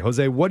Jose.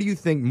 Jose, what do you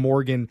think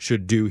Morgan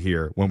should do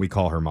here when we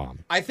call her mom?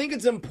 I think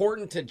it's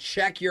important to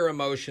check your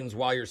emotions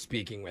while you're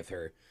speaking with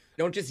her.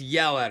 Don't just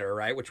yell at her,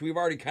 right? Which we've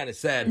already kind of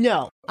said.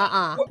 No.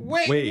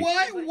 Wait.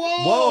 What?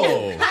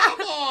 Whoa.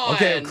 Come on.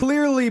 Okay,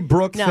 clearly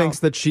Brooke thinks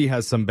that she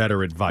has some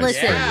better advice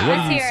Listen, for you.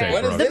 What do you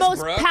say, Brooke? The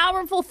most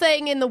powerful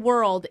thing in the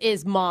world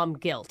is mom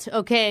guilt,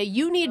 okay?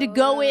 You need to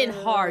go in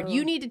hard.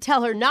 You need to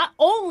tell her not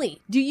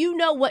only do you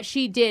know what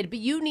she did, but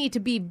you need to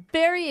be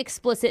very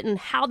explicit in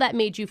how that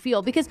made you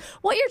feel. Because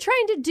what you're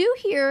trying to do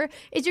here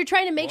is you're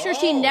trying to make sure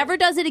she never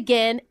does it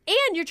again,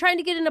 and you're trying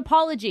to get an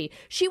apology.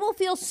 She will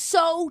feel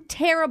so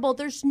terrible.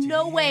 There's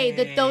no way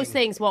that those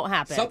things won't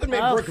happen. Something made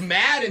Brooke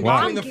mad in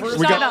between the first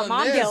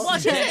mom guilt. Well,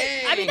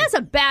 I mean, that's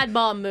a bad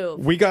mom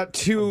move. We got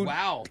two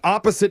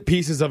opposite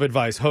pieces of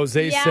advice.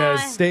 Jose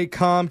says, stay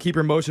calm, keep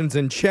your emotions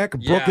in check.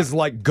 Brooke is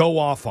like, go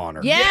off on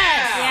her.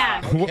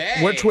 Yeah.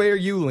 Okay. Which way are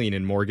you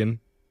leaning, Morgan?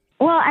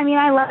 Well, I mean,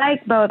 I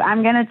like both.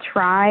 I'm going to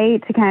try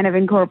to kind of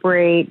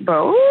incorporate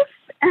both.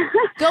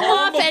 Go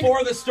off before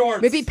and the storm.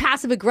 Maybe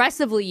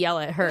passive-aggressively yell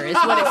at her is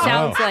what it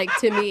sounds like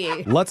to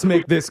me. Let's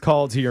make this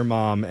call to your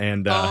mom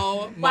and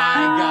oh my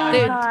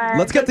God.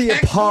 let's get the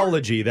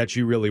apology that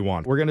you really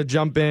want. We're going to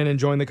jump in and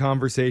join the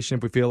conversation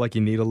if we feel like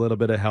you need a little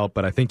bit of help,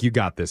 but I think you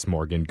got this,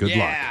 Morgan. Good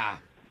luck.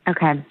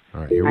 Okay.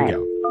 All right, here we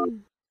go.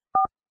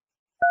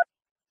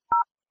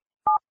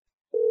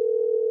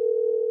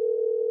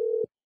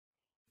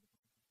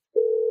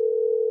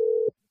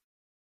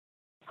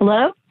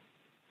 Hello?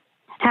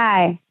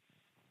 Hi.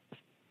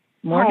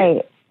 Morning.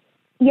 Hi.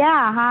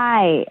 Yeah,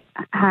 hi.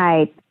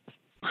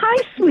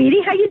 Hi,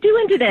 sweetie. How you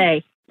doing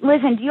today?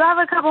 Listen, do you have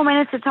a couple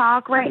minutes to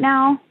talk right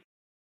now?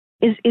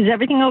 Is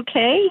everything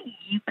okay?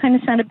 You kind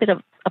of sound a bit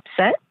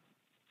upset.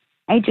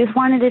 I just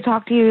wanted to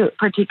talk to you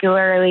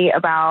particularly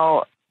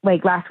about,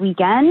 last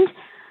weekend,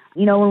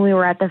 when we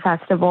were at the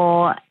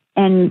festival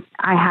and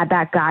I had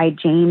that guy,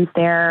 James,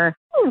 there.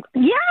 Oh,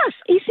 yes.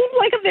 He seemed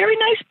like a very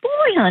nice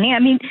boy, honey. I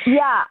mean...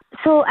 Yeah.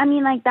 So,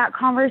 that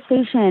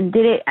conversation,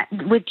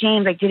 with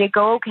James, did it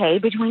go okay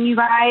between you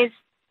guys?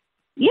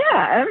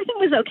 Yeah, everything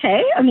was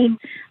okay. I mean,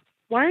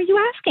 why are you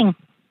asking?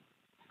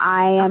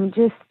 I am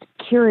just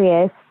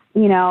curious,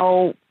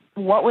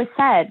 what was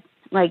said?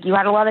 You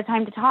had a lot of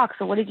time to talk,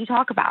 so what did you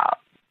talk about?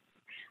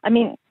 I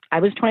mean, I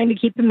was trying to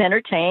keep him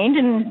entertained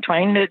and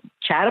trying to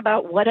chat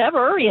about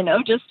whatever,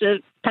 just to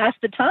pass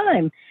the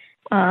time.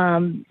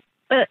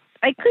 But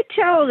I could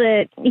tell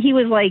that he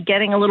was,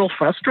 getting a little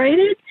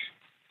frustrated.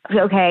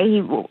 Okay,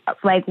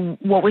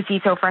 what was he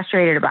so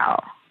frustrated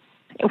about?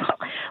 Well,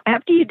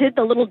 after you did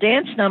the little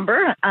dance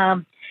number,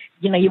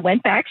 you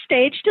went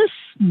backstage to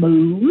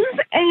Smooth,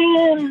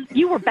 and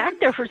you were back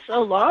there for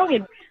so long,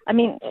 and I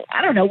mean,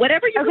 I don't know,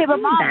 whatever you were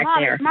doing back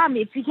there. Mom,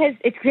 it's because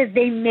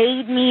they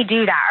made me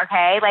do that,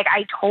 okay?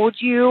 I told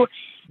you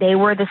they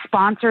were the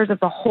sponsors of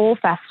the whole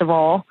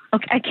festival.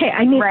 Okay.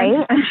 I mean,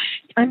 right?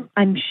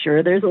 I'm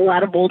sure there's a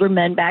lot of older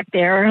men back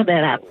there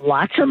that have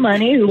lots of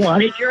money who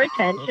wanted your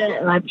attention,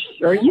 and I'm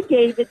sure you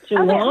gave it to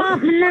them.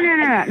 Mom,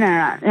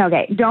 no.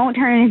 Okay, don't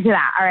turn it into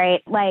that, all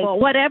right? Well,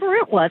 whatever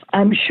it was,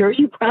 I'm sure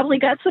you probably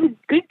got some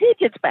good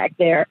digits back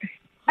there.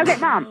 Okay,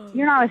 Mom,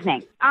 you're not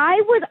listening.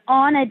 I was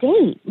on a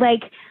date.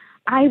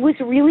 I was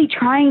really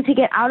trying to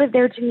get out of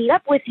there to meet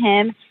up with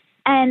him,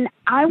 and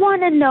I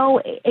want to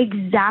know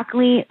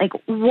exactly,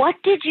 what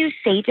did you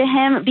say to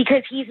him?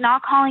 Because he's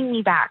not calling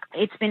me back.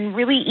 It's been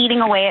really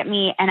eating away at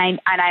me, and I'm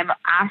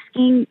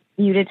asking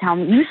you to tell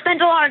me. You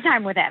spent a lot of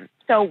time with him.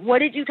 So what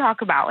did you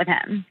talk about with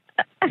him?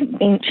 I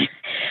mean,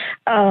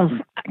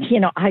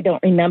 I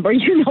don't remember.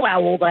 You know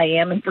how old I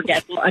am and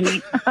forgetful. I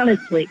mean,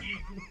 honestly.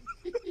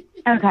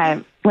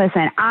 Okay,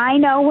 listen, I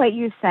know what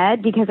you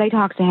said because I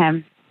talked to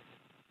him.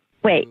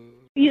 Wait.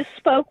 You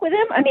spoke with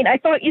him? I mean, I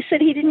thought you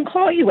said he didn't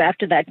call you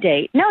after that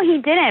date. No, he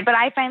didn't, but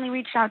I finally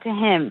reached out to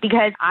him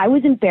because I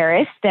was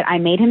embarrassed that I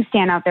made him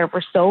stand out there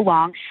for so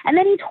long. And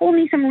then he told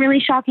me some really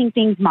shocking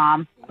things,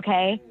 Mom,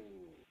 okay?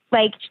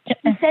 He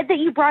said that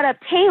you brought up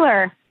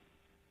Taylor.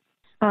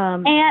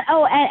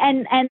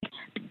 And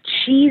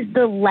she's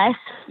the less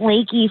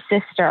flaky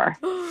sister.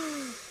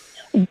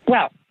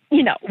 Well,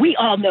 we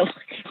all know,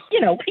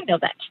 we know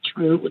that's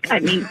true. I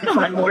mean, come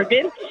on,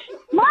 Morgan.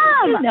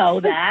 Mom! You know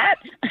that.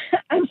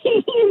 I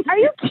mean, are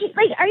you kidding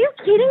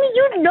me?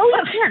 You know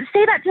you can't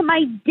say that to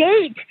my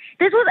date.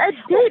 This was a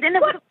date, and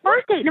it was a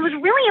first date, and it was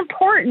really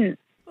important.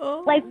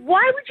 Like,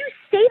 why would you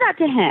say that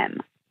to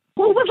him?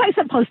 Well, was I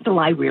supposed to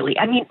lie, really?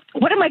 I mean,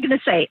 what am I going to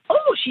say?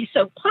 Oh, she's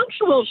so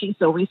punctual. She's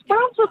so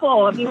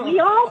responsible. I mean, we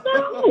all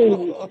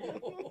know.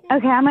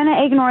 Okay, I'm going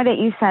to ignore that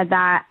you said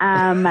that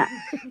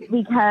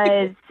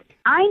because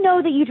I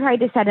know that you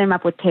tried to set him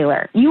up with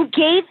Taylor. You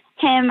gave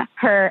him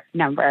her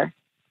number.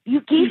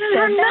 You gave him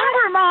her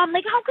number, Mom.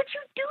 Like, how could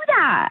you do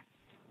that?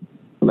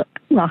 Look,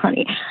 well,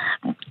 honey,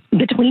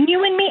 between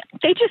you and me,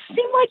 they just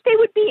seem like they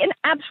would be an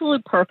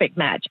absolute perfect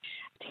match.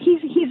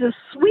 He's a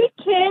sweet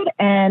kid,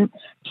 and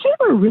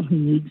Taylor really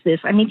needs this.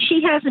 I mean,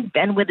 she hasn't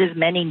been with as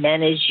many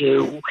men as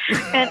you.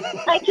 And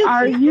I just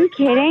Are you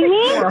kidding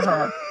me?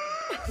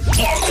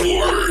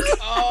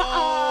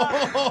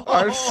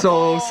 I'm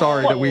so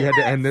sorry that we had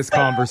to end this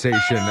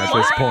conversation at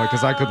this point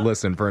because I could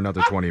listen for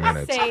another 20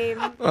 minutes. Same.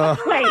 Wait,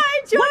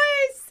 Hi,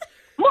 Joyce.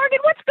 Morgan,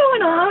 what's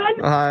going on?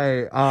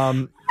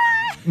 Hi,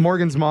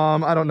 Morgan's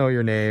mom. I don't know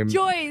your name.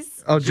 Joyce.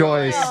 Oh,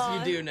 Joyce.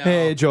 You do know.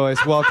 Hey,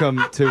 Joyce.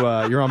 Welcome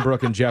to You're on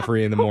Brooke and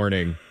Jeffrey in the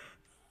morning.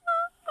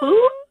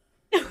 Who?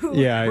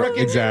 Yeah, Brooke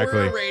and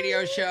exactly. Jeffrey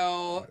radio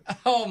show.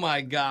 Oh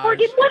my gosh.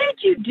 Morgan, what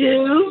did you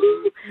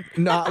do?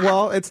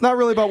 Well, it's not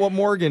really about what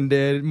Morgan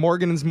did.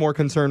 Morgan is more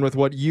concerned with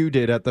what you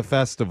did at the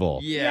festival.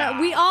 Yeah.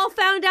 We all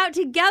found out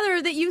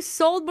together that you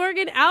sold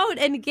Morgan out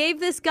and gave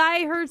this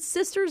guy her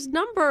sister's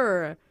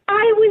number.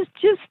 I was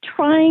just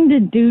trying to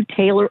do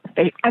Taylor a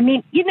favor. I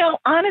mean,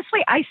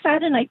 honestly, I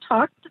sat and I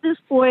talked to this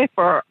boy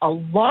for a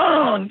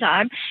long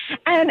time,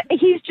 and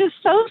he's just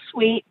so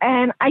sweet,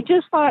 and I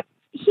just thought,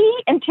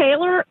 he and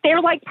Taylor,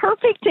 they're like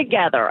perfect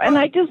together. And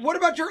What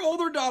about your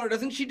older daughter?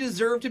 Doesn't she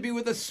deserve to be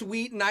with a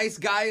sweet, nice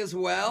guy as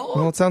well?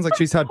 Well, it sounds like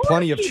she's had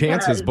plenty of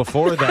chances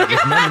before that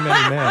with many,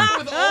 many men.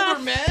 With older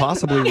men?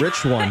 Possibly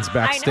rich ones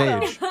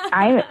backstage.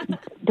 I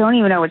don't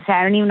even know what to say.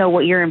 I don't even know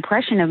what your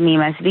impression of me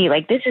must be.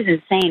 Like, this is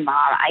insane,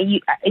 Mom.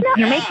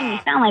 You're making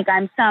me sound like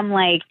I'm some,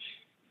 like,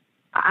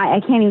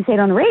 I can't even say it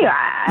on the radio.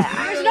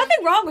 There's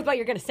nothing wrong with what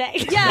you're going to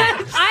say. Yeah,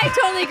 I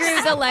totally agree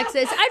with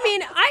Alexis. I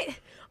mean,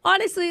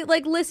 honestly,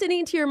 like,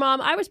 listening to your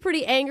mom, I was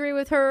pretty angry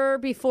with her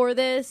before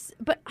this,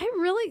 but I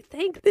really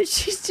think that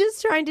she's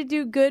just trying to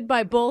do good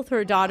by both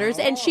her daughters,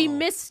 and she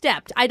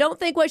misstepped. I don't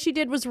think what she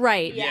did was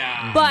right.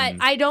 Yeah. But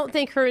I don't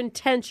think her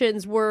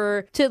intentions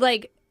were to,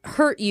 like,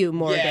 hurt you,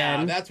 Morgan.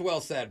 Yeah, that's well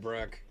said,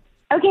 Brooke.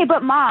 Okay,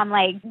 but Mom,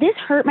 like, this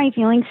hurt my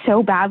feelings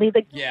so badly.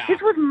 Like, This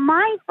was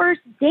my first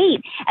date,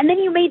 and then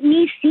you made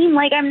me seem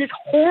like I'm this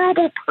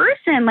horrible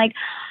person, like,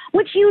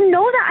 which you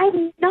know that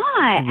I'm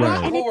not.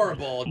 Right. And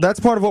Horrible.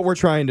 That's part of what we're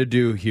trying to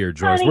do here,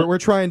 Joyce. Honey. We're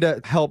trying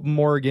to help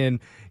Morgan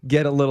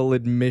get a little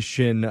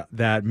admission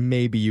that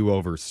maybe you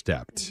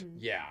overstepped.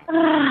 Yeah.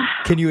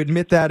 Can you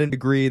admit that and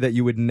agree that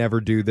you would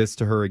never do this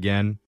to her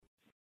again?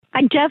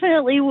 I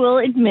definitely will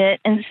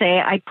admit and say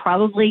I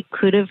probably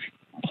could have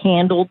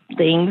handled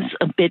things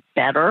a bit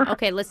better.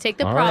 Okay, let's take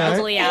the All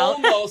probably out.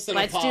 Almost an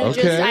Let's do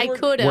apology. just I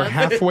could have. We're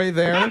halfway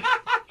there.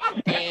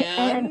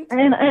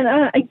 And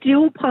I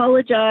do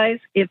apologize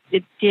if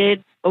it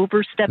did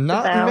overstep the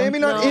bounds. Maybe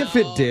not if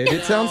it did.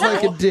 It sounds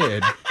like it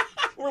did.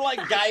 We're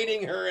like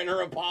guiding her in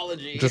her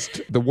apology.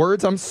 Just the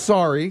words "I'm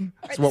sorry"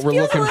 is what we're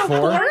looking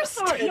for.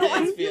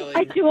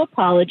 I do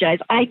apologize.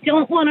 I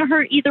don't want to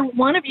hurt either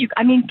one of you.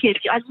 I mean, kids,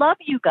 I love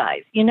you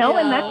guys, and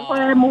that's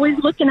why I'm always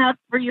looking out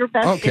for your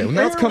best. Okay, well,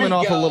 that's coming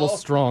off a little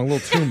strong, a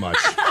little too much.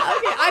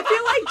 I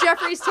feel like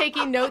Jeffrey's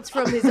taking notes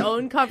from his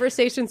own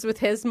conversations with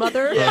his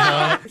mother.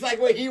 Yeah, it's like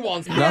what he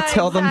wants. Now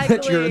tell them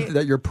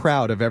that you're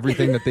proud of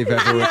everything that they've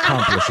ever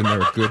accomplished, and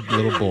they're a good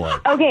little boy.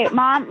 Okay,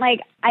 Mom,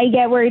 like, I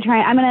get where you're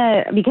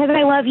trying. Because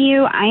I love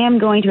you, I am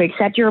going to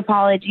accept your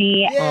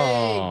apology.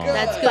 Yay, good.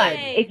 That's But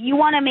if you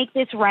want to make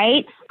this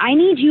right, I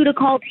need you to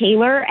call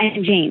Taylor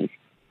and James.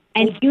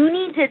 And you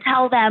need to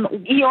tell them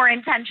your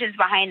intentions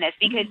behind this,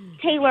 because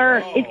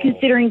Taylor is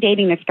considering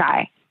dating this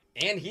guy.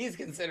 And he's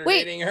considering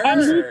dating her.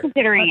 And he's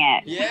considering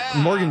it. Yeah.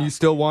 Morgan, you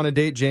still want to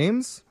date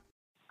James?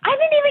 I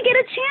didn't even get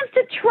a chance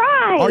to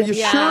try. Are you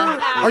sure?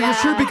 Are you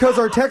sure? Because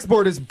our text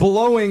board is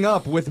blowing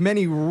up with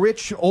many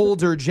rich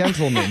older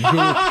gentlemen who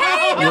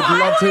would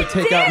love to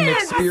take out an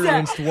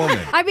experienced woman.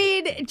 I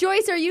mean,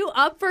 Joyce, are you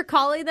up for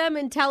calling them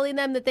and telling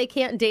them that they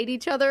can't date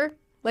each other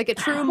like a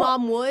true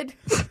mom would?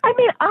 I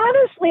mean,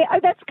 honestly,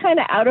 that's kind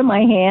of out of my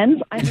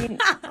hands. I mean,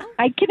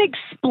 I can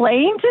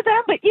explain to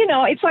them, but,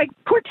 it's like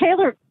poor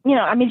Taylor,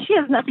 I mean, she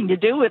has nothing to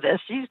do with this.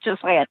 She's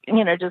just like,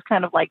 just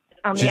kind of like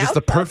on She's the just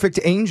the perfect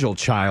angel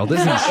child,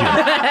 isn't she?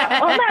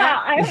 Well, no,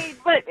 I mean,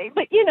 but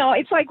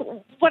it's like,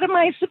 what am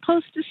I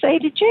supposed to say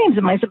to James?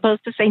 Am I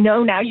supposed to say,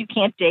 no, now you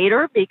can't date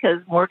her because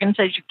Morgan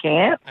says you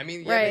can't? I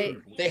mean, right.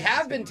 They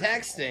have been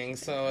texting,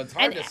 so it's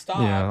hard to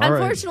stop. Yeah, all right.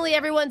 Unfortunately,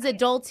 everyone's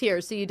adults here,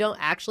 so you don't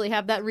actually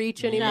have that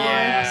reach anymore.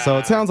 Yeah. So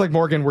it sounds like,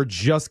 Morgan, we're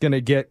just going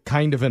to get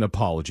kind of an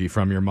apology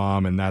from your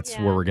mom, and that's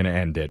where we're going to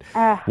end it.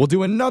 We'll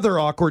do another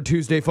Awkward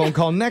Tuesday phone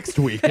call next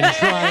week and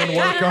try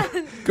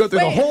and go through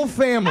the whole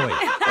family.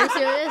 Are you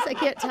serious? I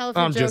can't tell if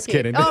you're I'm just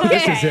joking. kidding. Okay.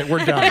 This is it.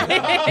 We're done.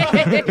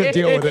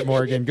 Deal with it,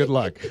 Morgan. Good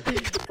luck.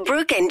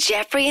 Brooke and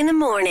Jeffrey in the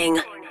morning.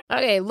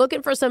 Okay,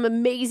 looking for some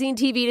amazing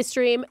TV to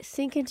stream?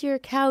 Sink into your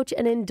couch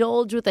and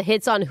indulge with the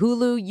hits on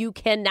Hulu you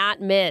cannot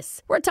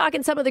miss. We're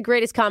talking some of the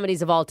greatest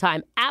comedies of all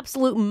time,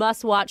 absolute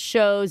must-watch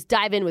shows.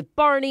 Dive in with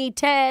Barney,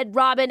 Ted,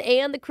 Robin,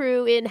 and the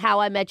crew in How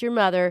I Met Your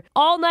Mother.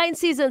 All 9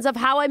 seasons of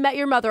How I Met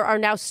Your Mother are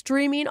now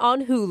streaming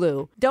on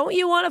Hulu. Don't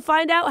you want to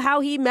find out how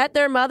he met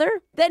their mother?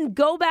 Then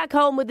go back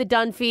home with the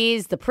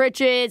Dunphys, the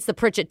Pritchetts, the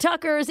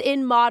Pritchett-Tuckers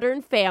in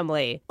Modern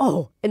Family.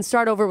 Oh, and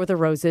start over with the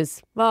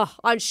Roses.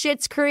 On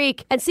Schitt's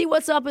Creek. And see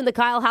what's up in the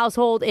Kyle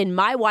household in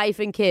My Wife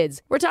and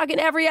Kids. We're talking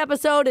every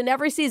episode and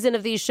every season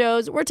of these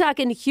shows. We're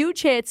talking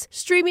huge hits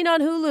streaming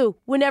on Hulu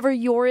whenever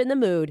you're in the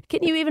mood.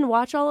 Can you even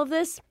watch all of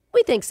this?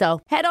 We think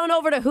so. Head on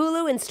over to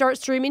Hulu and start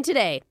streaming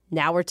today.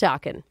 Now we're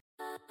talking.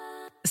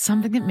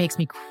 Something that makes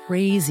me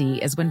crazy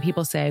is when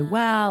people say,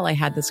 well, I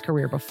had this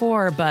career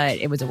before, but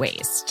it was a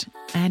waste.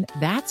 And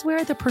that's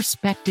where the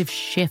perspective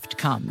shift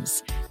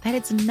comes, that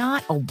it's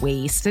not a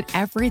waste, that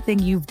everything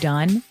you've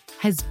done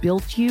has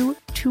built you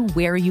to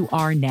where you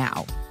are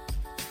now.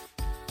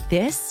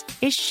 This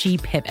is She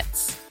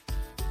Pivots,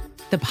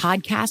 the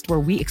podcast where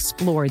we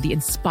explore the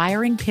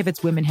inspiring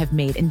pivots women have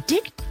made and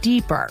dig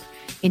deeper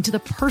into the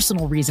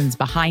personal reasons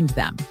behind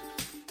them.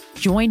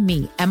 Join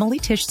me, Emily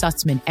Tish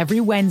Sussman, every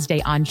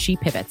Wednesday on She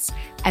Pivots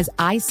as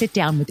I sit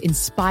down with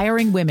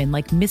inspiring women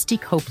like Misty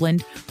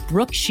Copeland,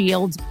 Brooke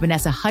Shields,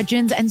 Vanessa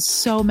Hudgens, and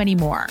so many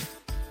more.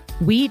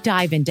 We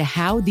dive into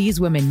how these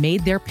women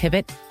made their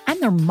pivot and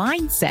their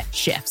mindset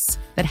shifts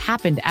that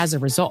happened as a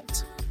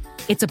result.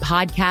 It's a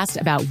podcast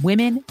about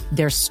women,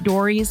 their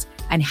stories,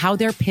 and how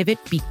their pivot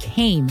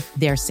became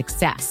their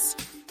success.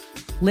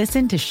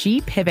 Listen to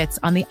She Pivots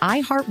on the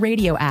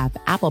iHeartRadio app,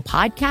 Apple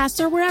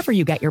Podcasts, or wherever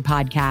you get your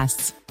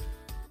podcasts.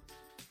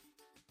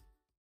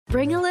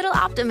 Bring a little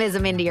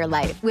optimism into your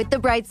life with The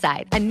Bright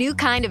Side, a new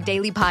kind of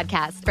daily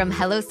podcast from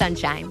Hello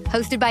Sunshine,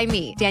 hosted by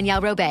me, Danielle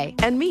Robay.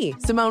 And me,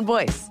 Simone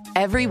Boyce.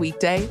 Every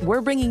weekday,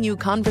 we're bringing you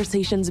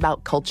conversations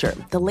about culture,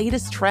 the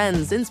latest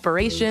trends,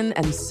 inspiration,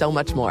 and so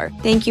much more.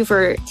 Thank you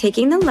for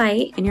taking the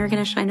light, and you're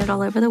going to shine it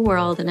all over the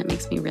world, and it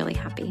makes me really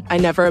happy. I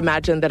never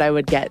imagined that I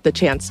would get the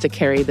chance to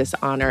carry this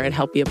honor and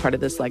help be a part of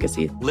this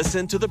legacy.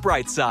 Listen to The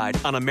Bright Side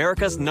on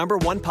America's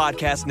 #1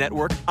 podcast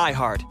network,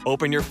 iHeart.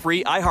 Open your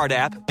free iHeart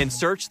app and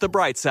search The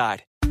Bright Side.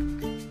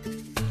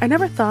 I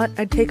never thought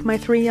I'd take my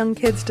 3 young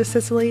kids to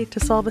Sicily to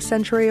solve a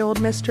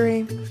century-old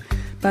mystery.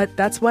 But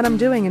that's what I'm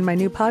doing in my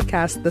new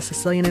podcast, The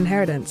Sicilian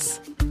Inheritance.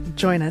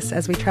 Join us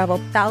as we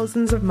travel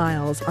thousands of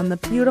miles on the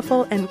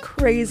beautiful and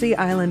crazy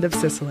island of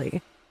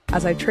Sicily,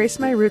 as I trace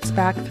my roots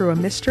back through a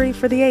mystery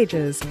for the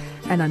ages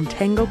and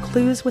untangle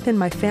clues within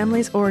my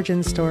family's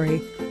origin story,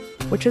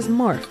 which has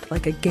morphed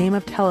like a game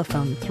of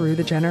telephone through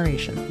the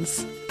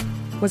generations.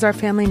 Was our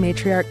family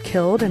matriarch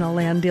killed in a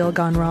land deal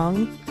gone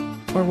wrong?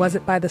 Or was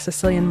it by the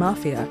Sicilian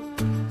mafia?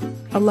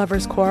 A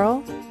lover's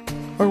quarrel?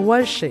 Or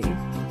was she,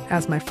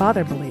 as my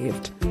father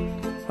believed,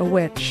 a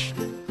witch?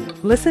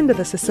 Listen to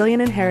The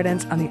Sicilian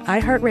Inheritance on the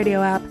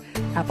iHeartRadio app,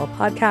 Apple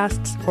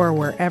Podcasts, or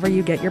wherever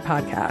you get your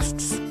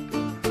podcasts.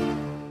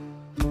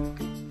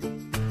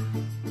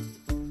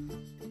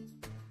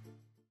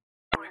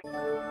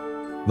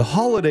 The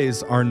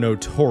holidays are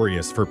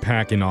notorious for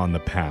packing on the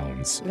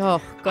pounds. Oh,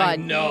 God.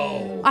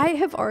 No. I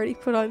have already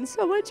put on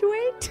so much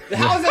weight. The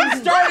house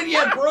hasn't started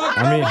yet, Brooke.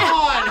 I mean, Come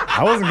on.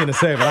 I wasn't going to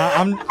say it, but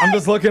I'm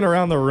just looking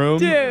around the room.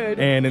 Dude.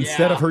 And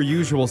instead of her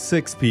usual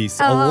 6-piece,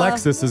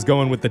 Alexis is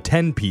going with the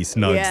 10-piece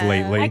nugs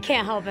lately. I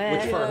can't help it.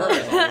 Which for her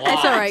is a lot.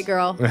 It's all right,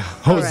 girl.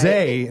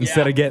 Jose,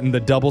 instead of getting the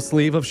double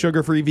sleeve of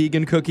sugar-free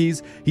vegan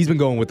cookies, he's been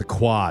going with the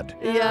quad.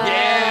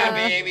 Yeah,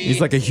 baby.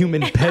 He's like a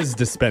human Pez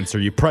dispenser.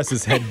 You press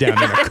his head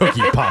down and a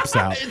cookie pops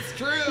out. It's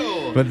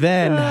true. But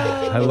then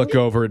I look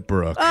over at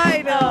Brooke.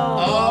 I know.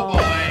 Oh, boy.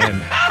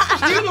 And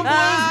Cue the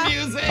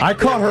blues music. I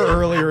caught her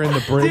earlier in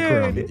the break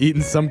room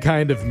eating some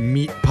kind of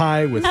meat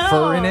pie with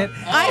fur in it.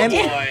 And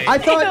I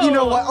thought, you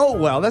know what? Oh,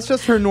 well, that's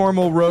just her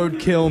normal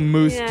roadkill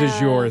mousse du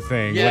jour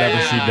thing, whatever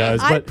she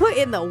does. I But put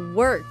in the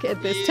work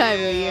at this time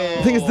of year.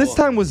 the thing is, this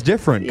time was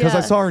different because I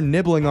Yeah. saw her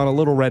nibbling on a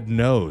little red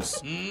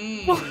nose.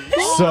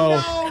 So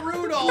Oh,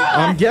 Rudolph.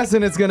 I'm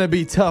guessing it's going to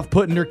be tough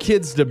putting her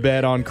kids to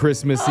bed on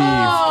Christmas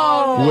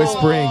Eve,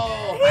 whispering,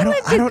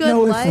 I don't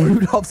know life. if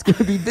Rudolph's going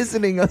to be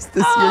visiting us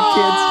this year,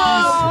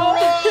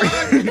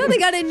 kids. No, they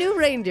got a new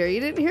reindeer. You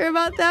didn't hear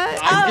about that?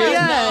 I did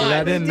not.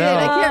 I didn't They did. know.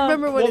 I can't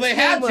remember what Well, his they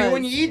had name to was.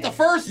 when you eat the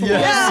first one.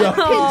 Yeah,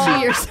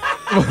 Pinch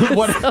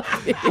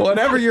yourself.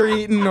 Whatever you're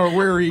eating or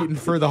we're eating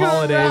for the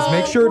holidays,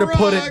 make sure to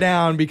put it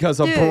down because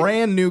a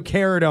brand new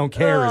Care or Don't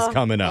Care is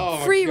coming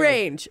up. Free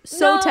range.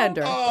 So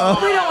tender. We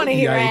don't want to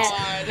hear it.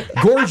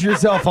 Yikes. Gorge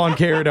yourself on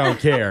Care or Don't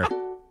Care.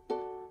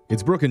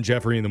 It's Brooke and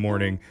Jeffrey in the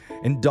morning,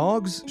 and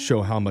dogs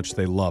show how much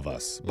they love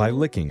us by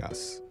licking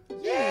us.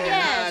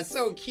 Yeah, so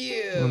so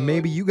cute. Well,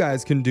 maybe you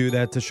guys can do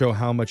that to show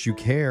how much you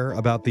care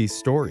about these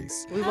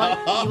stories. You want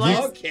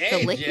us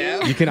to lick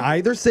you? You can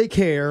either say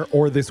care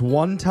or this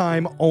one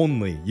time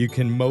only, you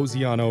can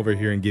mosey on over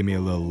here and give me a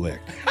little lick.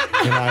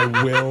 And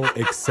I will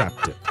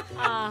accept it.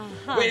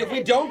 Wait, if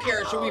we don't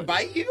care, should we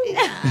bite you?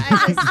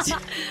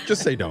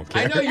 Just say don't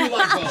care. I know you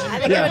like both. I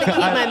think I'm going to keep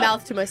my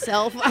mouth to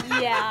myself.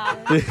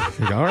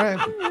 All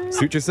right.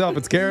 Suit yourself.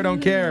 It's care or don't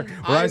care.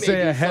 Where I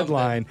say a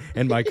headline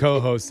and my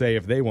co-hosts say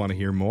if they want to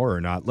hear more or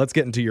not. Let's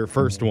get into your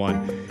first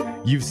one.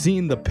 You've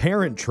seen The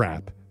Parent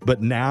Trap,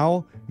 but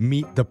now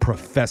meet The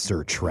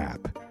Professor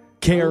Trap.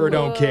 Care or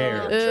don't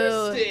care.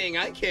 Interesting.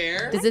 I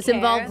care. Does this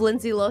involve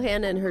Lindsay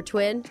Lohan and her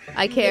twin?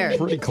 I care.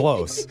 Pretty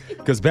close.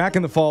 Because back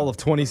in the fall of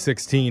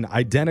 2016,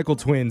 identical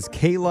twins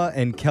Kayla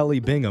and Kelly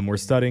Bingham were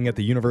studying at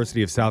the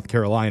University of South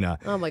Carolina.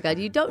 Oh my God,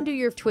 you don't do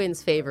your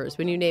twins favors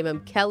when you name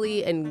them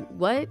Kelly and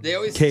what? They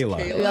always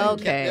Kayla.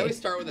 Okay. They always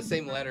start with the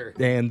same letter.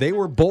 And they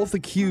were both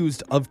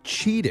accused of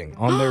cheating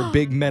on their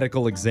big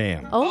medical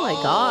exam. Oh my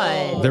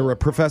God. Their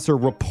professor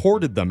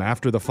reported them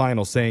after the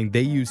final, saying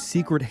they used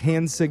secret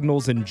hand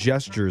signals and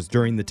gestures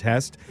during the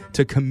test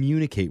to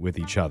communicate with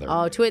each other.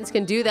 Oh, twins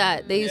can do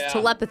that. They use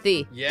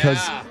telepathy.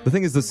 Because the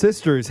thing is, the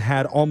sisters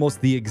had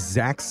almost the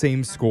exact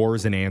same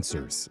scores and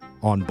answers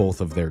on both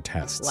of their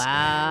tests.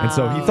 Wow. And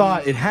so he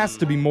thought it has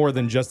to be more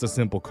than just a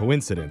simple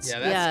coincidence. Yeah,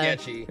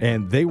 that's sketchy.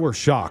 And they were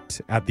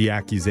shocked at the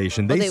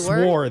accusation. They they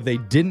swore they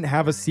didn't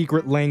have a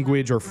secret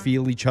language or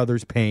feel each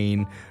other's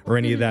pain or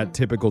any of that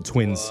typical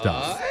twin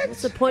stuff.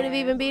 What's the point of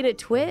even being a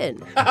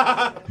twin?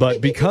 But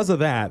because of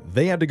that,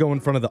 they had to go in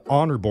front of the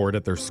honor board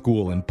at their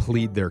school and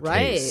plead their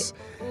case.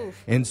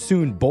 And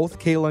soon, both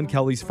Kayla and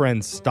Kelly's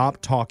friends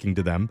stopped talking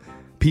to them.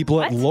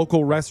 People at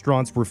local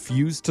restaurants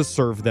refused to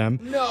serve them.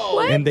 No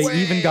And they way.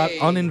 even got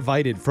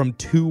uninvited from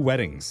 2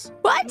 weddings.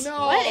 What?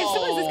 No. What? If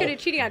someone's this good at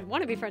cheating, I'd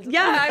want to be friends with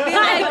them. I mean,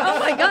 like, oh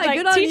my God, Like,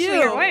 good on teach me you.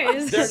 your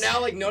ways. They're now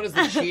like known as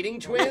the cheating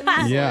twins.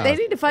 Yeah. They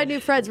need to find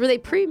new friends. Were they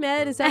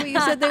pre-med? Is that what you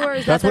said they were?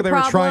 Is That's that what their they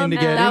were problem? trying to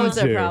get that into. was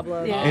their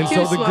problem. Yeah. And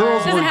so the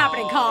girls Doesn't were,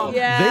 happen in calm. they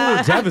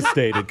were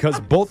devastated because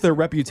both their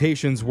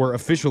reputations were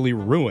officially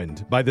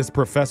ruined by this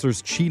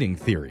professor's cheating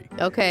theory.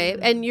 Okay,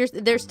 and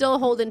they're still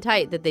holding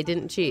tight that they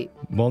didn't cheat.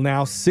 Well,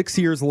 now, 6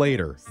 years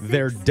later,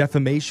 their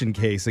defamation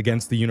case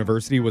against the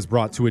university was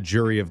brought to a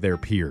jury of their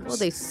peers. Well,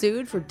 they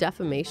sued for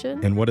defamation?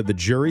 And what did the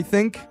jury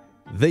think?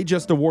 They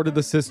just awarded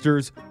the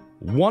sisters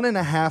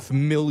 $1.5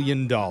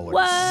 million.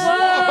 What?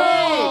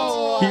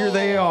 Here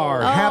they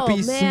are, Oh, happy,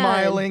 man.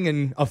 smiling,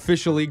 and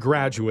officially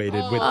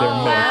graduated with their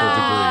medical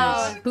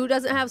degrees. Who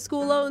doesn't have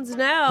school loans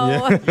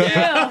now?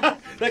 Yeah.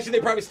 Actually, they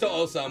probably still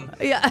owe some.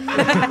 Yeah.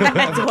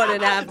 That's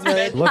 $1.5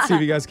 million. Let's see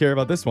if you guys care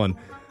about this one.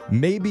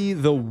 Maybe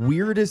the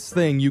weirdest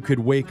thing you could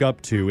wake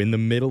up to in the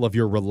middle of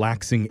your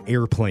relaxing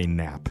airplane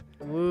nap.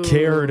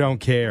 Care or don't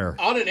care?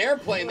 On an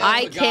airplane, that's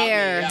I what got me.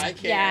 care. Yeah, I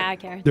care. Yeah, I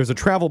care. There's a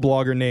travel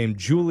blogger named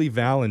Julie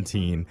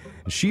Valentine.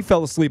 She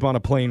fell asleep on a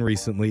plane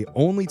recently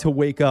only to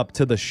wake up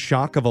to the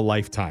shock of a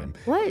lifetime.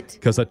 What?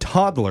 Because a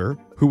toddler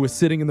who was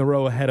sitting in the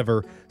row ahead of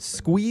her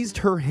squeezed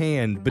her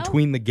hand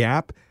between the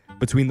gap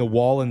between the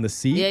wall and the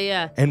seat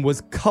Yeah. and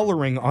was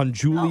coloring on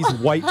Julie's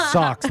white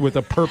socks with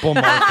a purple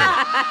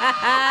marker.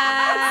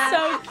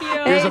 So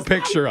cute. Here's a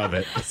picture of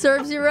it.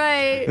 Serves you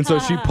right. And so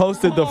she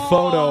posted the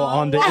photo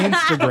onto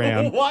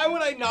Instagram. Why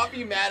would I not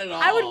be mad at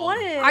all? I would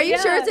want it. Are you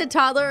yeah. sure it's a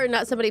toddler or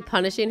not somebody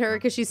punishing her?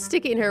 Because she's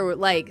sticking her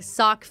like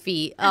sock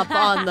feet up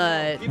on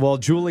the. Well,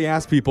 Julie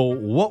asked people,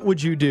 what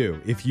would you do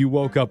if you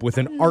woke up with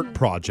an art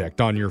project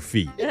on your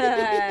feet?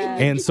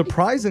 And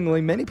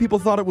surprisingly, many people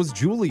thought it was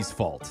Julie's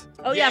fault.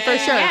 Oh, yeah, for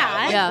sure.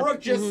 Yeah. Like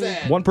Brooke just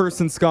said. One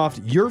person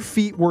scoffed, your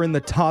feet were in the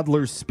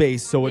toddler's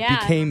space, so it Yeah.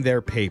 became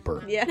their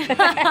paper.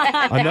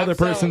 Yeah. Another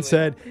person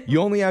said, you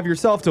only have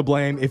yourself to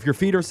blame. If your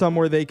feet are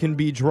somewhere they can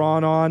be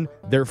drawn on,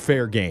 they're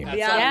fair game. That's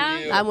Yeah.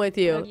 on you. I'm with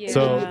you.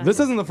 So this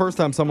isn't the first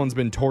time someone's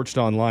been torched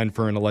online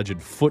for an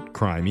alleged foot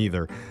crime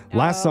either.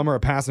 Last summer, a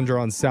passenger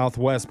on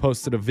Southwest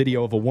posted a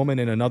video of a woman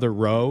in another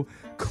row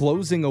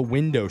closing a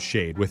window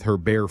shade with her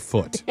bare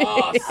foot.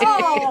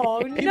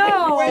 Oh,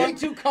 no. Way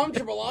too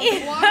comfortable on the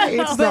flight.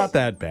 It's not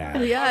that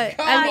bad. Yeah.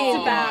 That's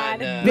mean,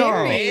 bad.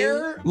 No.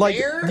 Bear? Like,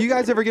 Bear? do you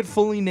guys ever get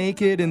fully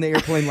naked in the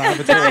airplane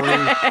lavatory?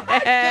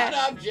 Shut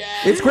up,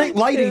 Jack. It's great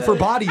lighting for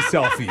body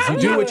selfies. You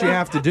do what you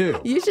have to do.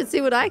 You should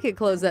see what I could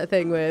close that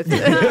thing with.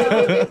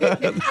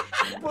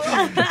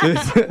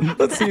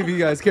 Let's see if you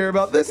guys care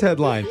about this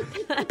headline.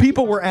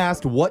 People were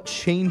asked what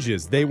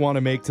changes they want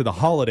to make to the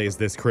holidays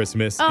this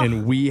Christmas,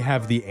 and we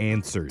have the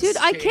answers. Dude,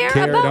 I care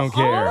Care or about don't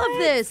care? all of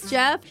this,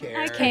 Jeff.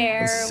 I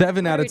care.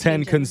 7 out of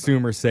 10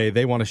 consumers say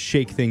they want to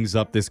shake things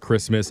up this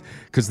Christmas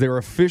because they're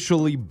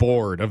officially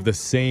bored of the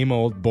same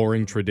old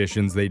boring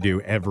traditions they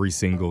do every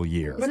single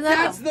year. But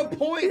that's the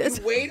point. You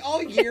wait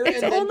all year and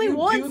then only you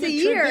once do the a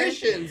year.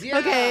 traditions. Yeah.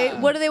 Okay,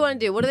 what do they want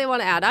to do? What do they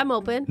want to add? I'm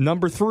open.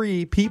 Number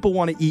 3, people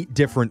want to eat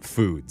different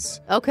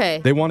foods.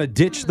 Okay. They want to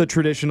ditch the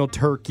traditional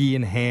turkey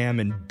and ham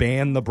and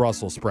ban the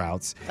Brussels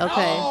sprouts.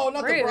 Okay. Oh,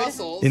 not the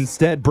Brussels.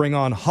 Instead, bring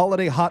on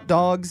holiday hot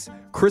dogs,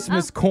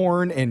 Christmas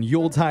corn, and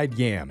Yuletide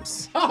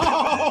yams.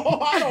 Oh,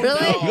 I don't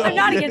Really? know. I'm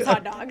not against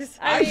hot dogs.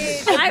 I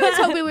mean, I was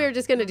hoping we were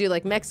just gonna do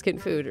like Mexican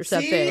food or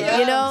something. See,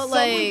 you know, someone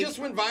like just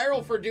went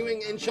viral for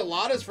doing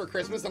enchiladas for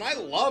Christmas, and I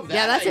love that.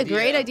 yeah, that's a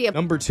great idea.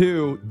 Number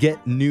 2,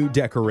 get new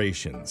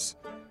decorations.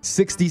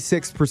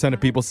 66%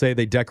 of people say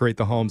they decorate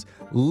the homes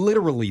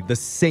literally the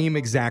same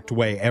exact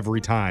way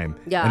every time.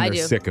 Yeah, and I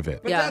they're do. sick of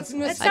it. But Yeah. that's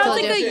it sounds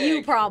like nostalgic. a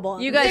you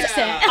problem. You guys,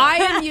 Yeah. I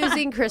am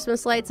using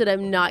Christmas lights, and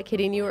I'm not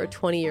kidding you, are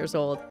 20 years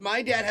old.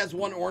 My dad has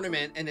one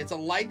ornament, and it's a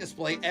light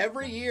display.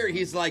 Every year,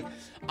 he's like,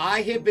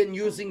 I have been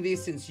using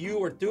these since you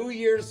were 2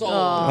 years old.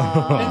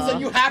 And so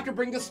you have to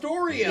bring the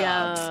story up.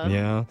 Yeah.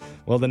 Yeah.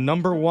 Well, the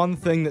number one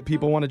thing that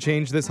people want to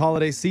change this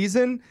holiday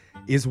season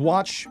is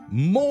watch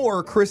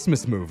more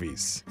Christmas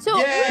movies. So,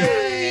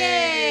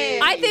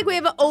 I think we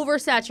have an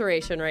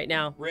oversaturation right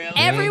now. Really?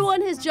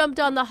 Everyone has jumped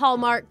on the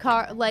Hallmark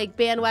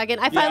bandwagon.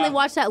 I finally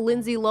watched that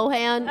Lindsay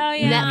Lohan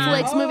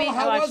Netflix movie.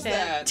 How was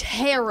that?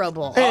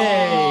 Terrible.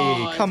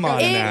 Hey, come on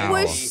It now.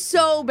 was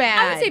so bad.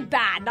 I would say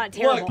bad, not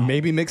terrible.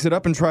 Maybe mix it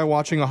up and try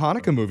watching a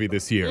Hanukkah movie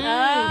this year.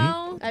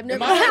 Oh, I've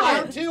never Am I seen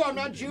allowed it. to? I'm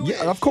not Jewish.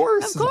 Yeah, of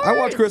course. I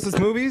watch Christmas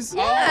movies.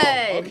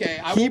 Oh, okay.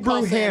 I won't Hebrew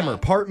call Santa. Hammer,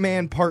 part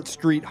man, part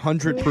street,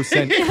 100%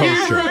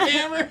 kosher.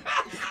 Hammer.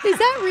 Is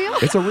that real?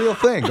 It's a real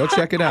thing. Go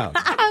check it out.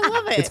 I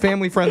love it. It's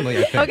family friendly,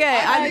 I think.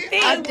 Okay,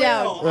 I'm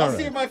down. will. I'll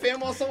see if my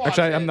family wants to watch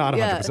Actually, it. I'm not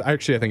 100%.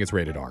 Actually, I think it's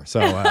rated R.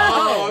 So,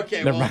 Oh,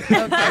 okay. never Well,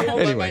 mind. I won't let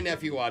Anyway. my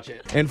nephew watch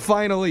it. And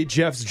finally,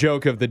 Jeff's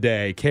joke of the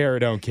day: care or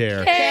don't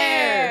care.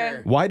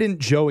 Care. Why didn't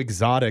Joe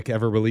Exotic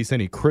ever release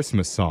any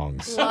Christmas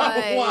songs?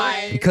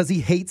 Why? Because he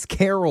hates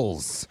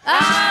carols.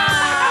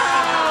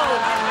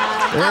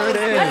 Oh! There it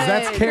is.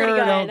 That's good. care or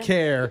Pretty don't good.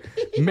 care.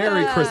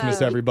 Merry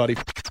Christmas, everybody.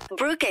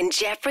 Brooke and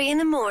Jeffrey in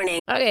the morning.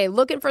 Okay,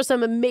 looking for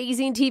some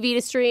amazing TV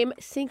to stream?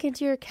 Sink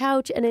into your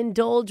couch and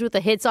indulge with the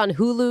hits on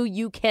Hulu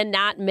you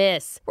cannot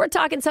miss. We're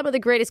talking some of the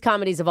greatest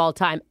comedies of all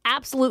time.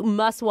 Absolute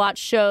must-watch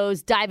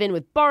shows. Dive in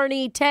with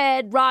Barney,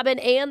 Ted, Robin,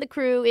 and the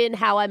crew in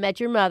How I Met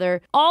Your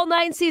Mother. All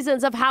 9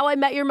 seasons of How I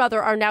Met Your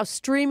Mother are now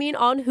streaming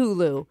on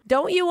Hulu.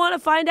 Don't you want to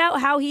find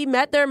out how he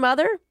met their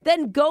mother?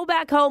 Then go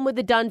back home with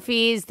the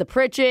Dunphys, the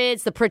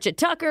Pritchetts, the Pritchett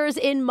Tuckers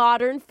in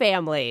Modern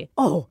Family.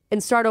 Oh,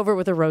 and start over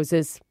with the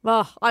Roses.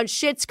 On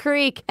Schitt's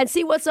Creek, and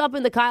see what's up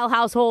in the Kyle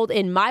household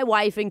in My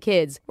Wife and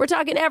Kids. We're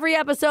talking every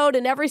episode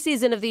and every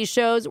season of these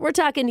shows. We're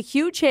talking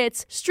huge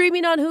hits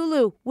streaming on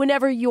Hulu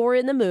whenever you're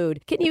in the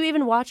mood. Can you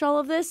even watch all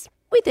of this?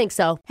 We think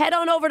so. Head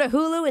on over to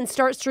Hulu and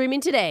start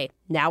streaming today.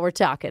 Now we're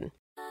talking.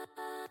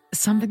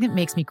 Something that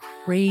makes me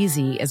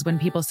crazy is when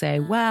people say,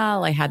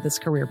 well, I had this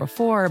career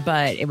before,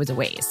 but it was a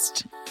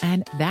waste.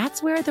 And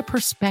that's where the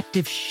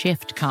perspective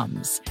shift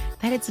comes,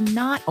 that it's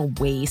not a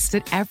waste,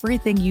 that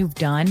everything you've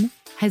done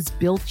has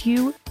built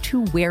you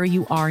to where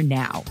you are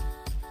now.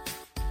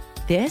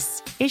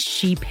 This is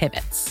She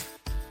Pivots,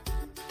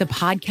 the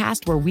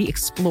podcast where we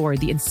explore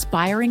the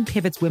inspiring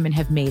pivots women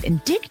have made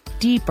and dig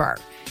deeper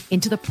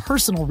into the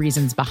personal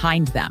reasons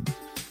behind them.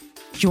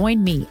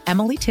 Join me,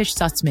 Emily Tish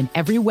Sussman,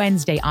 every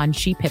Wednesday on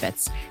She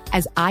Pivots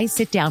as I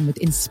sit down with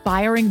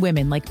inspiring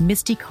women like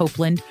Misty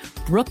Copeland,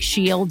 Brooke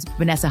Shields,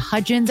 Vanessa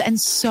Hudgens, and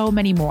so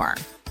many more.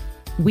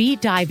 We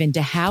dive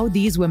into how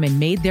these women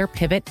made their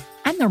pivot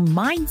and their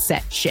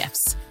mindset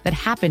shifts that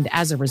happened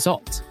as a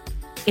result.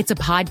 It's a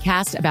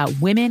podcast about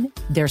women,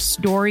 their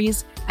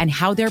stories, and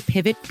how their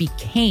pivot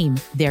became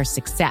their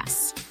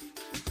success.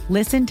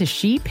 Listen to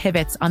She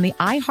Pivots on the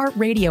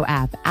iHeartRadio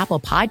app, Apple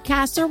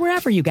Podcasts, or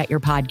wherever you get your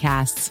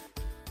podcasts.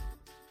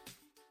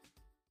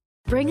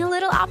 Bring a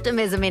little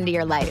optimism into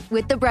your life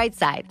with The Bright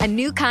Side, a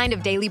new kind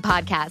of daily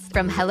podcast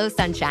from Hello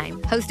Sunshine,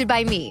 hosted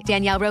by me,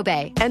 Danielle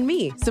Robay. And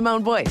me,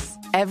 Simone Boyce.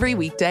 Every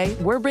weekday,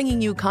 we're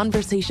bringing you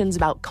conversations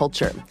about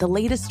culture, the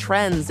latest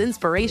trends,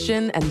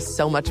 inspiration, and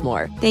so much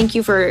more. Thank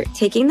you for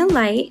taking the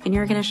light, and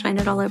you're going to shine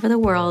it all over the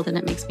world, and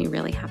it makes me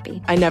really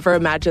happy. I never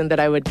imagined that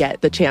I would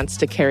get the chance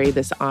to carry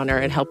this honor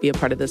and help be a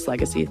part of this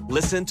legacy.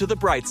 Listen to The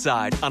Bright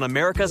Side on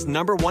America's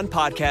 #1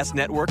 podcast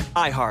network,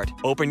 iHeart.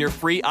 Open your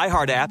free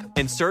iHeart app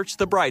and search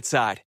The Bright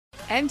Side.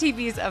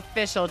 MTV's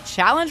official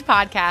Challenge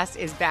podcast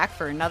is back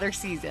for another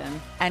season.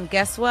 And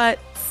guess what?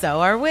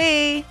 So are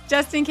we.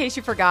 Just in case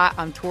you forgot,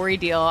 I'm Tori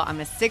Deal. I'm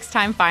a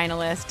 6-time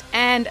finalist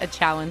and a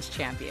Challenge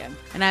champion.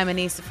 And I'm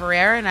Anissa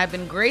Ferrer, and I've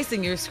been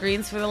gracing your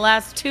screens for the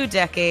last 2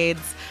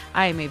 decades.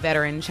 I am a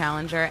veteran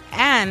challenger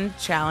and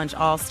Challenge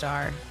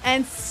All-Star.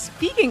 And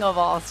speaking of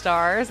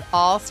All-Stars,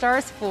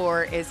 All-Stars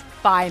 4 is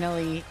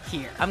finally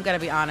here. I'm going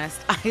to be honest.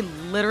 I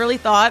literally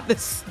thought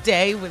this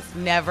day was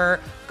never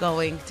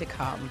going to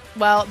come.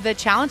 Well, the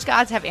Challenge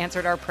gods have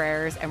answered our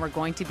prayers, and we're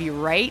going to be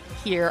right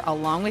here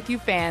along with you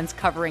fans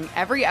covering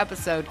every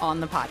episode on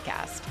the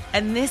podcast.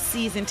 And this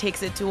season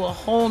takes it to a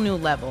whole new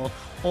level.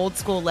 Old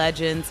school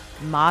legends,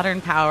 modern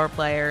power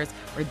players,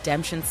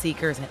 redemption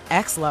seekers, and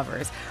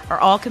ex-lovers are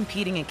all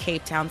competing in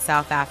Cape Town,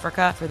 South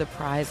Africa for the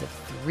prize of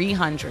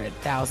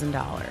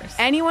 $300,000.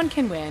 Anyone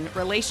can win,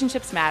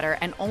 relationships matter,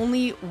 and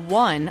only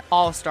one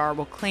All-Star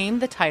will claim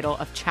the title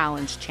of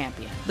Challenge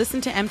champion.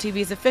 Listen to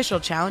MTV's official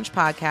Challenge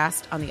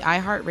podcast on the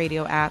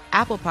iHeartRadio app,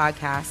 Apple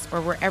Podcasts, or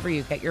wherever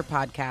you get your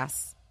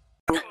podcasts.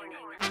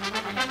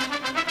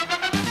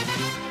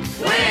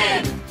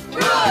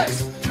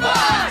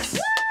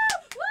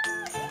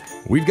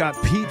 We've got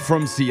Pete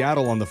from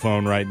Seattle on the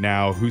phone right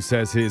now who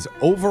says his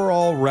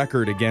overall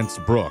record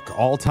against Brooke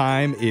all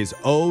time is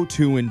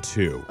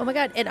 0-2-2. Oh my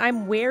God, and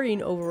I'm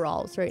wearing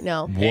overalls right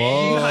now.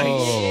 Whoa.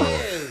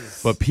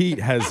 Nice. But Pete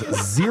has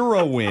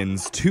 0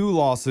 wins, 2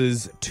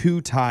 losses,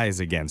 2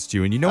 ties against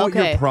you. And you know what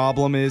your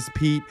problem is,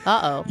 Pete?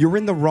 Uh-oh. You're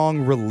in the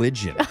wrong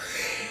religion.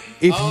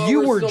 If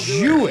you were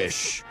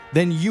Jewish,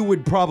 then you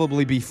would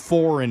probably be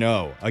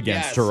 4-0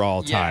 against her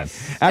all time.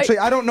 Actually,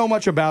 I don't know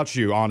much about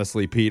you,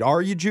 honestly, Pete.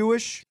 Are you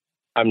Jewish?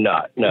 I'm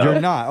not, no. You're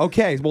not?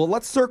 Okay, well,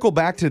 let's circle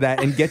back to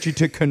that and get you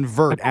to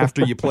convert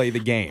after you play the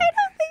game. I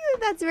don't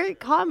think that's very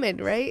common,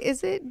 right?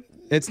 Is it?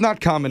 It's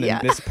not common in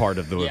this part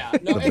of the,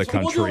 of the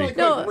country.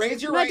 No,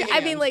 raise your right hand.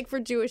 I mean, like for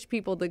Jewish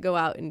people to go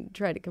out and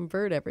try to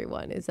convert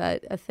everyone. Is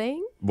that a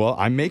thing? Well,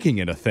 I'm making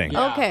it a thing.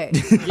 Yeah. Okay.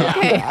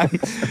 Okay.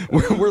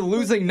 We're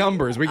losing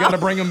numbers. We got to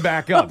bring them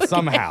back up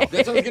somehow.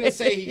 That's what I was going to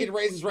say. He could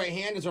raise his right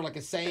hand. Is there like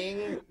a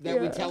saying that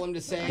we tell him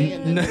to say?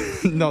 And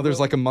then... No, there's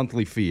like a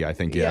monthly fee, I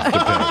think you have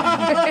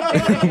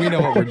to pay. We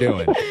know what we're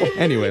doing.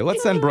 Anyway,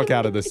 let's send Brooke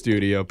out of the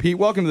studio. Pete,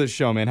 welcome to the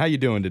show, man. How you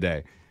doing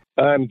today?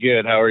 I'm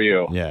good. How are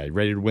you? Yeah, you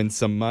ready to win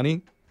some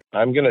money?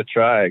 I'm going to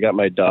try. I got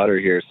my daughter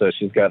here, so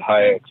she's got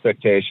high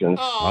expectations.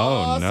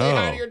 Oh, no. Say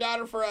hi to your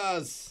daughter for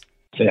us.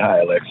 Say hi,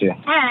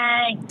 Alexia.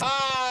 Hi.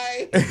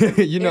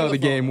 Hi. You know the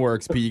game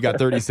works, Pete. You got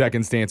 30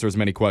 seconds to answer as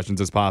many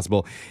questions as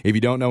possible. If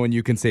you don't know when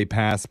you can say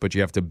pass, but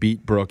you have to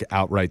beat Brooke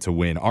outright to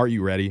win. Are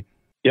you ready?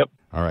 Yep.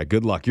 All right,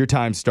 good luck. Your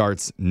time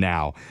starts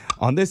now.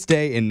 On this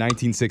day in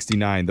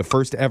 1969, the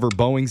first ever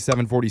Boeing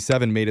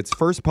 747 made its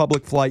first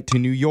public flight to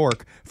New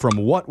York from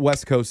what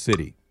West Coast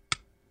city?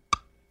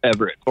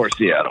 Everett or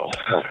Seattle.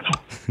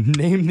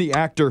 Name the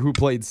actor who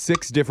played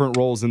 6 different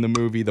roles in the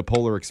movie The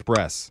Polar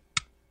Express.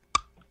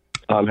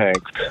 Tom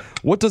Hanks.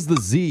 What does the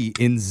Z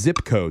in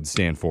zip code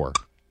stand for?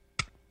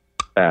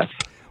 Pass.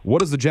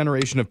 What is the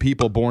generation of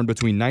people born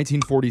between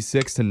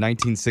 1946 to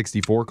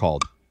 1964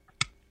 called?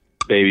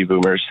 Baby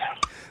boomers.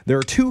 There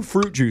are 2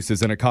 fruit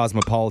juices in a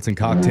cosmopolitan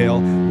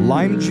cocktail,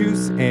 lime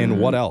juice and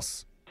what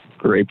else?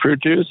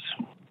 Grapefruit juice.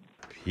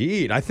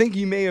 Pete, I think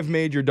you may have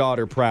made your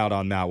daughter proud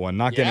on that one.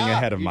 Not getting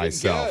ahead of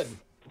myself.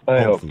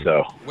 I hope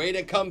so. Way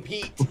to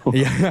compete.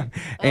 Yeah.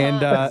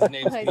 And I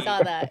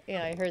saw that.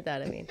 Yeah, I heard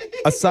that. I mean,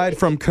 aside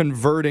from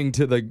converting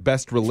to the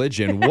best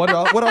religion, what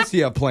else do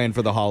you have planned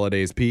for the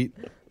holidays, Pete?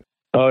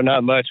 Oh,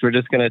 not much. We're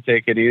just going to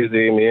take it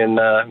easy, me and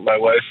my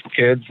wife and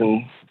kids,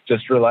 and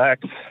just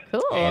relax.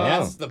 Cool. Hey,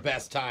 that's the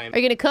best time. Are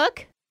you going to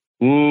cook?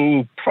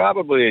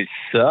 Probably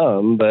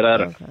some, but I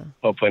don't.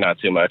 Hopefully not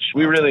too much.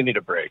 We really need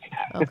a break.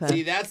 Okay.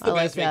 See, that's the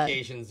best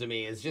vacations to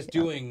me, is just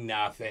doing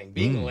nothing,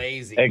 being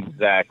lazy.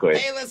 Exactly.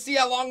 Hey, let's see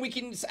how long we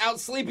can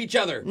outsleep each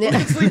other. Who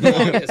can sleep the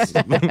longest?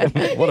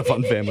 What a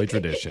fun family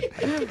tradition.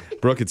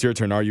 Brooke, it's your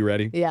turn. Are you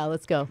ready? Yeah,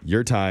 let's go.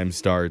 Your time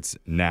starts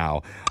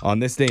now. On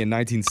this day in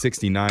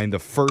 1969, the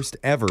first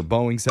ever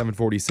Boeing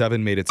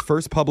 747 made its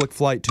first public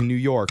flight to New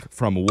York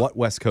from what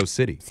West Coast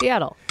city?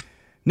 Seattle.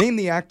 Name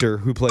the actor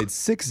who played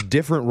 6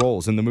 different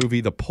roles in the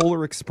movie The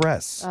Polar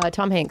Express.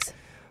 Tom Hanks.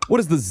 What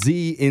does the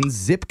Z in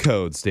zip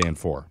code stand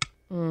for?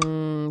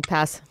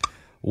 Pass.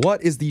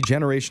 What is the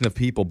generation of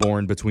people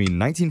born between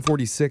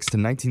 1946 to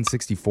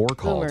 1964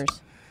 called?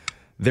 Boomers.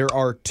 There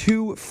are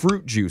 2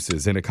 fruit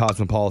juices in a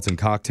cosmopolitan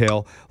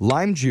cocktail,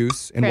 lime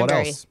juice and what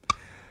Cranberry. else?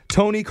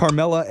 Tony,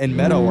 Carmela, and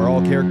Meadow are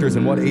all characters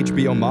in what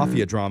HBO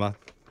mafia drama?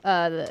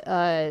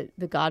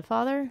 The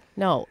Godfather?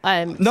 No,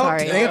 I'm No,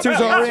 sorry. the answers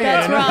are in.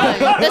 That's wrong.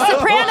 The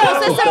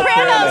Sopranos. The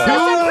Sopranos.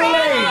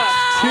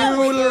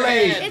 Too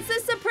late. It's The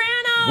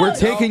Sopranos. We're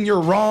taking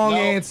your wrong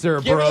answer,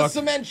 Give Brooke. us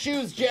cement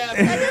shoes, Jeff.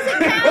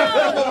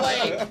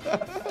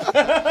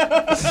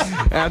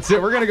 That's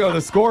it. We're going to go to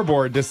the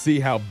scoreboard to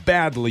see how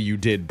badly you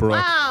did,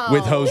 Brooke,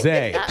 with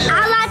Jose.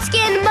 I like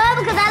skin mud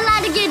because I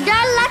like to get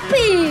dirty like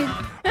Pete.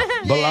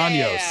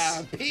 Bolaños.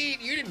 Yeah,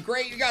 Pete, you did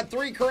great. You got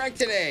 3 correct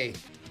today.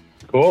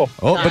 Cool.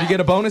 Oh, but you get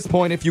a bonus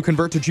point if you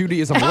convert to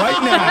Judaism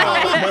right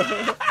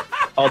now.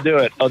 I'll do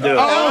it. All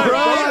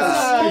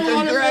right.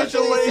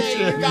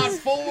 Congratulations. You got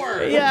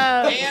 4.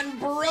 Yeah. And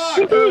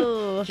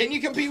Brooke. Can you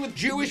compete with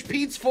Jewish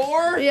Pete's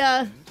 4?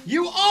 Yeah.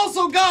 You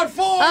also got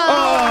 4. Oh,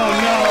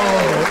 no.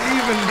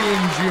 Even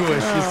being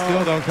Jewish, you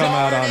still don't come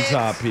out on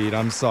top, Pete.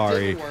 I'm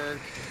sorry. Didn't work.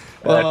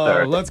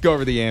 Let's go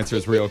over the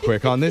answers real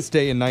quick. On this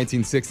day in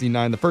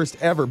 1969, the first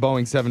ever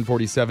Boeing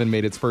 747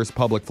 made its first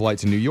public flight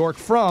to New York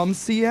from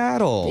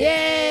Seattle.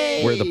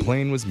 Yay! Where the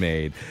plane was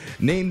made.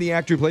 Name the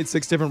actor who played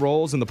 6 different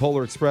roles in The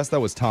Polar Express. That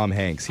was Tom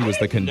Hanks. He was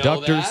the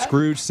conductor,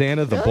 Scrooge,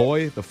 Santa, the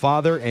boy, the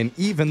father, and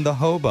even the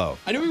hobo.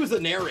 I knew he was the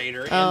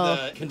narrator and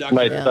the conductor.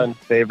 My son's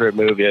favorite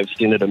movie. I've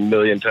seen it a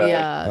million times.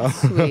 Yeah,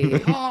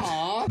 sweet.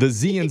 Aw, The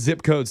Z in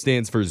zip code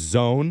stands for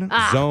Zone,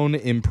 Zone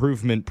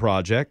Improvement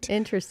Project.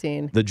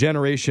 Interesting. The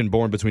generation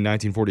born between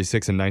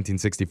 1946 and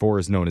 1964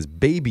 is known as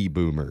baby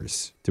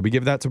boomers. Did we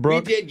give that to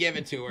Brooke? We did give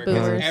it to her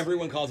because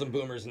everyone calls them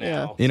boomers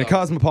now. In a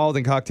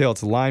cosmopolitan cocktail,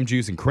 it's lime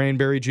juice and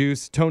cranberry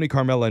juice. Tony,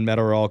 Carmela, and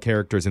Meta are all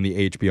characters in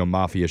the HBO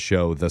Mafia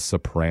show, The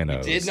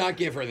Sopranos. Did not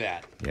give her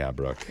that. Yeah,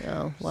 Brooke.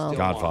 Oh, well.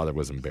 Godfather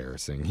was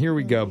embarrassing. Here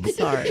we go.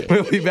 Sorry.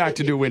 We'll be back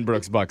to do Win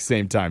Brooks Bucks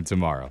same time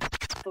tomorrow.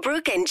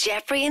 Brooke and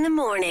Jeffrey in the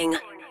morning.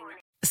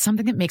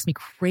 Something that makes me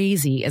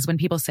crazy is when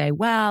people say,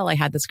 well, I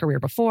had this career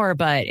before,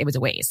 but it was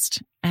a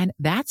waste. And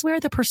that's where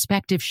the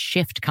perspective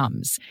shift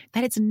comes,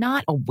 that it's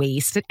not a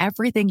waste, that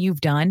everything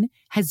you've done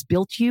has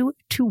built you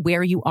to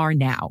where you are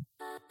now.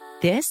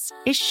 This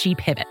is She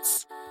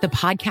Pivots, the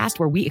podcast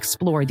where we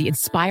explore the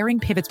inspiring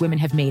pivots women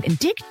have made and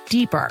dig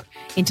deeper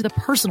into the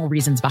personal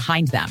reasons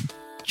behind them.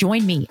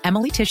 Join me,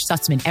 Emily Tish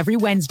Sussman, every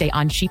Wednesday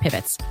on She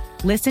Pivots.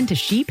 Listen to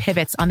She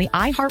Pivots on the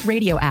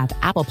iHeartRadio app,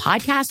 Apple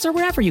Podcasts, or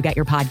wherever you get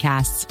your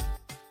podcasts.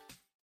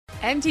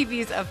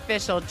 MTV's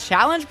official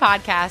Challenge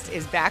podcast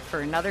is back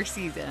for another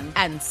season.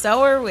 And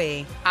so are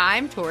we.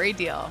 I'm Tori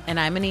Deal. And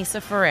I'm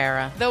Anissa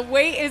Ferreira. The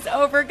wait is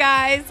over,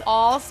 guys.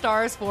 All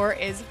Stars 4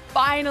 is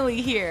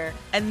finally here.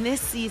 And this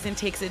season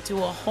takes it to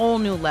a whole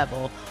new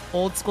level.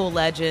 Old school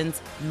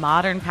legends,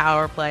 modern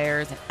power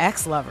players, and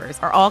ex-lovers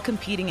are all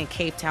competing in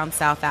Cape Town,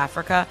 South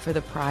Africa for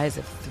the prize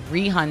of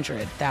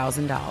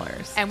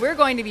 $300,000. And we're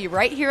going to be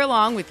right here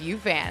along with you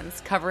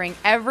fans, covering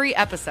every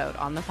episode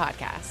on the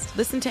podcast.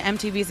 Listen to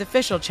MTV's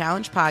official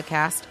Challenge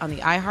podcast on the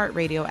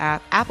iHeartRadio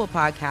app, Apple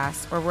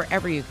Podcasts, or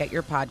wherever you get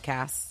your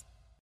podcasts.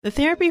 The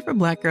Therapy for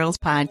Black Girls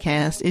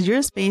podcast is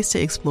your space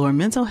to explore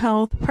mental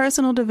health,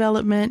 personal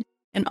development,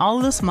 and all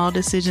of the small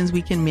decisions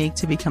we can make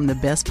to become the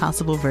best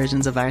possible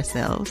versions of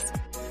ourselves.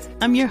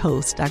 I'm your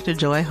host, Dr.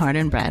 Joy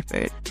Harden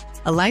Bradford,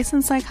 a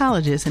licensed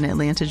psychologist in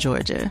Atlanta,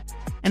 Georgia,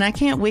 and I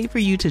can't wait for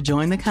you to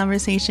join the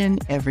conversation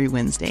every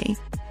Wednesday.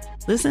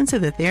 Listen to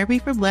the Therapy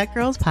for Black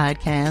Girls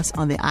podcast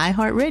on the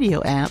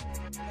iHeartRadio app,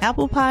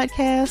 Apple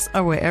Podcasts,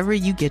 or wherever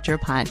you get your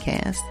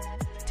podcasts.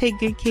 Take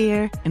good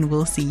care, and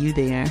we'll see you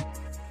there.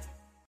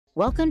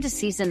 Welcome to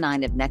Season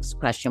 9 of Next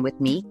Question with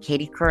me,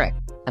 Katie Couric.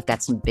 I've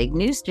got some big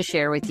news to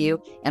share with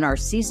you in our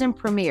season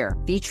premiere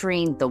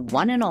featuring the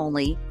one and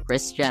only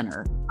Kris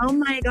Jenner. Oh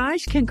my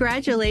gosh,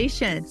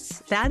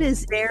 congratulations. That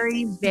is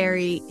very,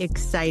 very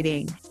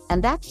exciting.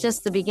 And that's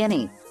just the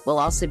beginning. We'll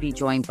also be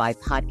joined by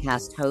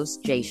podcast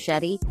host Jay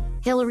Shetty,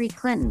 Hillary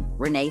Clinton,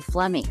 Renee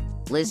Fleming,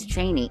 Liz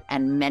Cheney,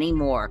 and many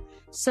more.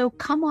 So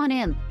come on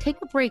in, take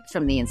a break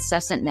from the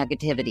incessant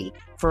negativity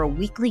for a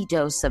weekly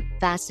dose of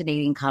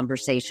fascinating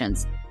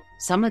conversations.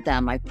 Some of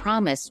them, I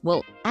promise,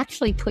 will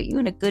actually put you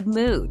in a good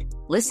mood.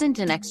 Listen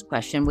to Next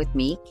Question with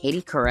me,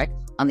 Katie Couric,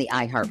 on the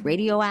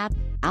iHeartRadio app,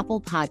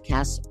 Apple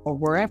Podcasts, or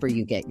wherever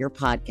you get your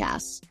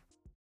podcasts.